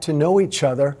we got to know each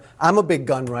other. I'm a big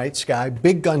gun rights guy,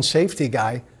 big gun safety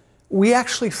guy. We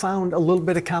actually found a little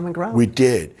bit of common ground. We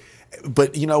did.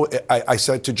 But, you know, I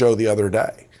said to Joe the other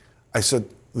day, I said,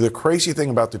 the crazy thing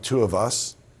about the two of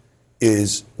us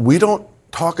is we don't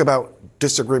talk about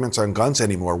disagreements on guns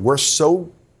anymore. We're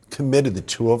so committed, the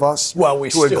two of us, we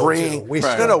to still agreeing.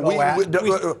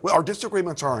 do. Our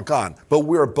disagreements aren't gone, but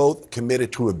we're both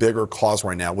committed to a bigger cause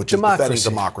right now, which is defending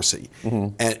democracy.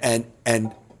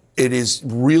 And it is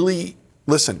really,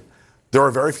 listen, there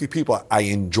are very few people I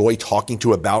enjoy talking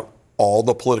to about all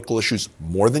the political issues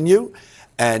more than you.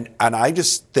 And I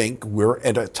just think we're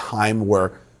at a time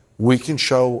where we can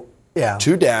show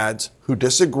two dads who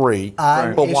disagree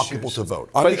but want people to vote.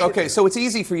 But, okay, so it's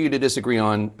easy for you to disagree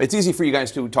on, it's easy for you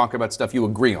guys to talk about stuff you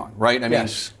agree on, right? I mean,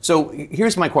 so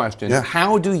here's my question.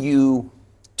 How do you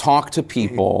talk to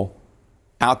people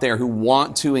out there who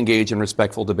want to engage in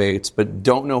respectful debates but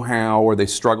don't know how, or they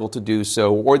struggle to do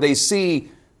so, or they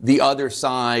see the other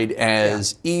side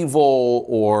as evil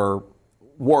or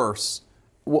worse?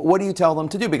 What do you tell them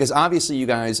to do? Because obviously you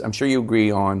guys, I'm sure you agree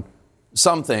on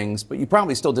some things, but you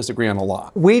probably still disagree on a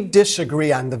lot. We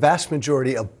disagree on the vast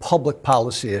majority of public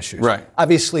policy issues. Right.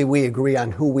 Obviously, we agree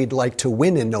on who we'd like to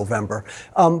win in November.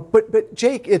 But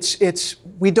Jake, it's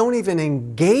we don't even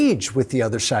engage with the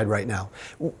other side right now.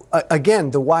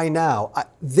 Again, the why now?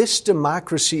 This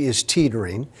democracy is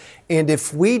teetering, and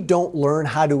if we don't learn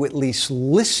how to at least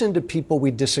listen to people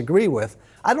we disagree with,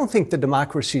 I don't think the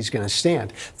democracy is going to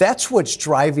stand. That's what's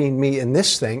driving me in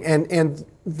this thing, and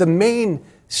the main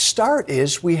start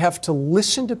is we have to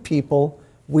listen to people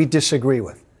we disagree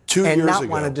with and not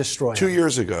want to destroy them. 2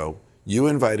 years ago, you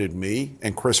invited me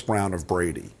and Chris Brown of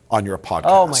Brady on your podcast.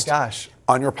 Oh, my gosh.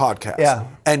 On your podcast. Yeah.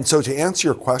 And so to answer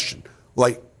your question,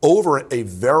 like over a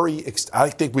I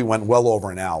think we went well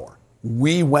over an hour.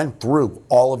 We went through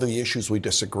all of the issues we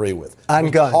disagree with.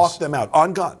 On guns. Talked them out.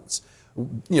 On guns.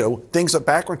 You know, things like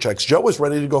background checks. Joe was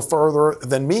ready to go further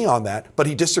than me on that, but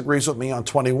he disagrees with me on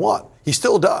 21. He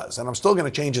still does, and I'm still going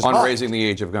to change his mind. On raising the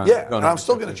age of gun. Yeah, and I'm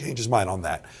still going to change his mind on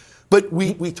that. But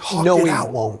we talked it out. No, we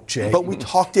won't, Jake. But we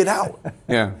talked it out.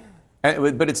 Yeah.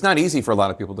 But it's not easy for a lot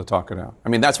of people to talk it out. I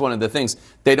mean, that's one of the things.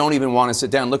 They don't even want to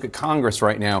sit down. Look at Congress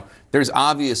right now. There's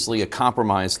obviously a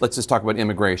compromise. Let's just talk about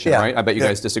immigration, right? I bet you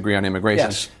guys disagree on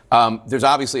immigration. Yes. There's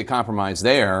obviously a compromise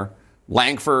there.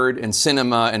 Langford and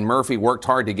Sinema and Murphy worked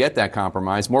hard to get that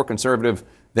compromise, more conservative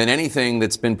than anything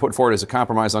that's been put forward as a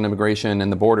compromise on immigration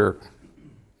and the border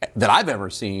that I've ever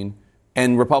seen.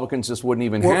 And Republicans just wouldn't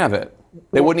even have it.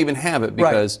 They wouldn't even have it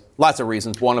because lots of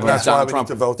reasons. One of them is Donald Trump.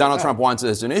 Donald Trump wants it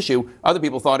as an issue. Other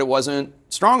people thought it wasn't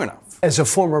strong enough. As a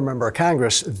former member of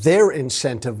Congress, they're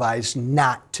incentivized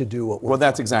not to do what we're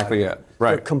that's exactly it.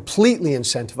 Right. They're completely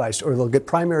incentivized, or they'll get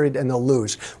primaried and they'll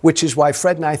lose, which is why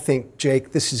Fred and I think,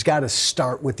 Jake, this has got to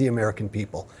start with the American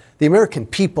people. The American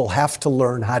people have to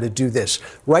learn how to do this.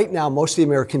 Right now, most of the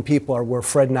American people are where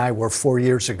Fred and I were 4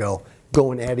 years ago,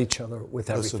 going at each other with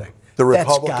everything. The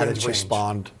Republicans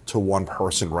respond to one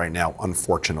person right now,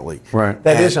 unfortunately. Right.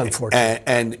 That is unfortunate.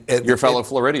 And your fellow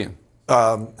Floridian,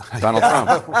 Donald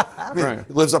Trump. Right.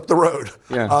 Lives up the road,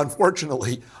 Yeah.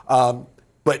 Unfortunately.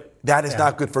 But that is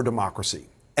not good for democracy.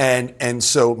 And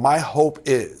so my hope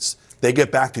is they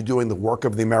get back to doing the work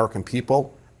of the American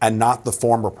people and not the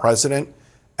former president.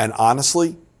 And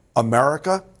honestly,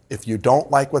 America, if you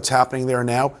don't like what's happening there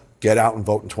now, get out and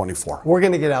vote in 24. We're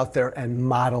going to get out there and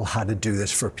model how to do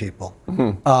this for people.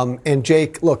 And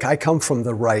Jake, look, I come from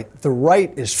the right. The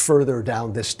right is further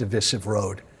down this divisive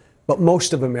road, but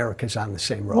most of America's on the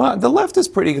same road. Well, the left is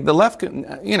the left,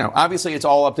 you know, obviously it's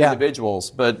all up to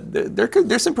individuals, but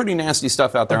there's some pretty nasty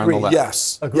stuff out there on the left.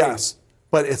 Yes, yes,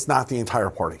 but it's not the entire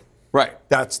party. Right.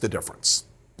 That's the difference.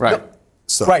 Right. No.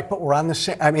 So. Right, but we're on the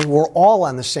same. I mean, we're all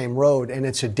on the same road, and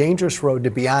it's a dangerous road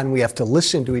to be on. We have to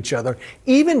listen to each other,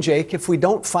 even Jake, if we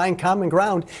don't find common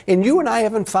ground. And you and I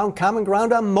haven't found common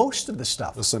ground on most of the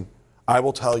stuff. Listen, I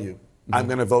will tell you, I'm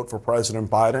going to vote for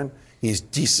President Biden. He's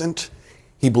decent.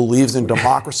 He believes in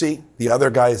democracy. The other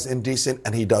guy is indecent,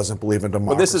 and he doesn't believe in democracy.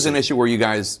 Well, this is an issue where you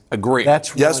guys agree.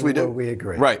 Yes, we do. We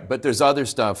agree. Right, but there's other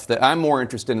stuff that I'm more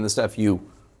interested in the stuff you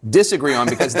disagree on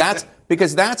because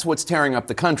that's what's tearing up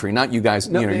the country, not you guys.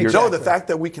 No, the fact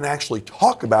that we can actually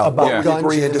talk about what we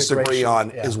agree and disagree on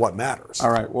is what matters.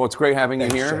 All right. Well, it's great having you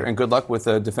here, and good luck with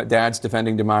Dads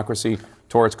Defending Democracy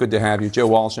Tour. It's good to have you. Joe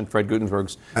Walsh and Fred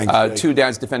Gutenberg's Two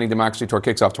Dads Defending Democracy Tour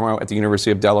kicks off tomorrow at the University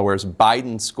of Delaware's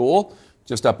Biden School,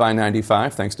 just up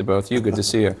I-95. Thanks to both of you. Good to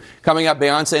see you. Coming up,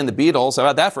 Beyonce and the Beatles. How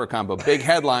about that for a combo? Big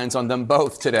headlines on them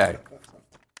both today.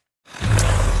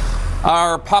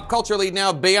 Our pop culture lead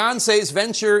now, Beyonce's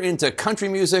venture into country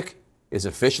music is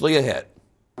officially a hit.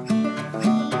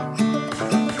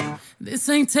 This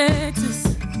ain't Texas,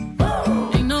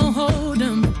 ain't no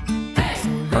hold'em.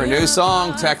 Her Her new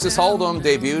song, Texas Hold'em,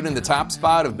 debuted in the top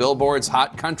spot of Billboard's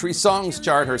Hot Country Songs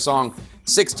chart. Her song,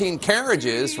 16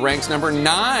 Carriages, ranks number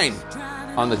 9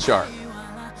 on the chart.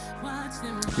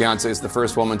 Beyonce is the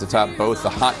first woman to top both the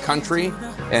Hot Country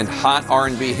and Hot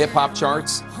R&B hip-hop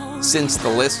charts since the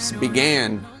lists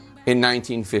began in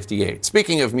 1958.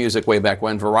 Speaking of music way back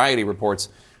when, Variety reports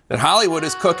that Hollywood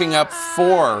is cooking up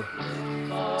 4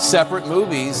 separate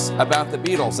movies about the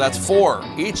Beatles. That's 4,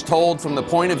 each told from the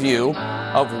point of view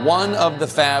of one of the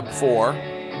Fab 4.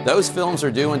 Those films are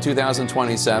due in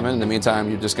 2027. In the meantime,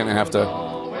 you're just going to have to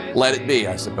let it be,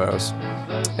 I suppose.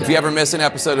 If you ever miss an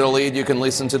episode of The Lead, you can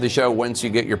listen to the show once you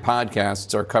get your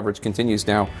podcasts. Our coverage continues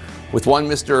now with one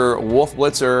Mr. Wolf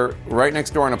Blitzer right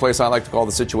next door in a place I like to call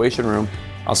the Situation Room.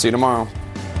 I'll see you tomorrow.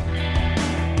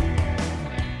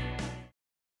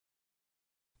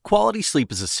 Quality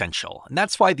sleep is essential, and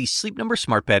that's why the Sleep Number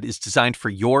Smart Bed is designed for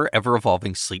your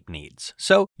ever-evolving sleep needs.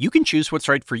 So you can choose what's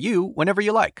right for you whenever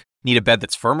you like. Need a bed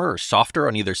that's firmer or softer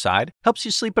on either side? Helps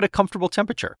you sleep at a comfortable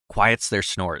temperature. Quiets their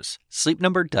snores. Sleep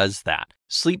Number does that.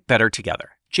 Sleep better together.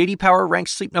 J.D. Power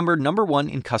ranks Sleep Number #1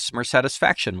 in customer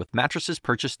satisfaction with mattresses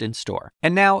purchased in-store.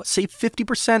 And now, save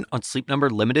 50% on Sleep Number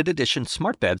limited edition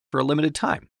smart beds for a limited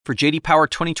time. For J.D. Power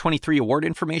 2023 award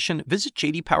information, visit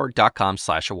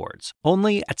jdpower.com/awards.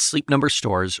 Only at Sleep Number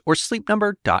stores or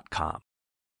sleepnumber.com.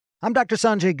 I'm Dr.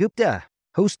 Sanjay Gupta,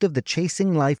 host of the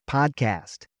Chasing Life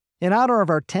podcast. In honor of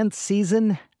our 10th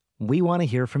season, we want to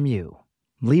hear from you.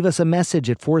 Leave us a message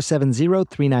at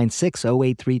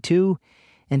 470-396-0832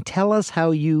 and tell us how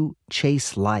you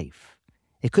chase life.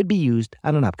 It could be used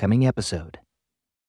on an upcoming episode.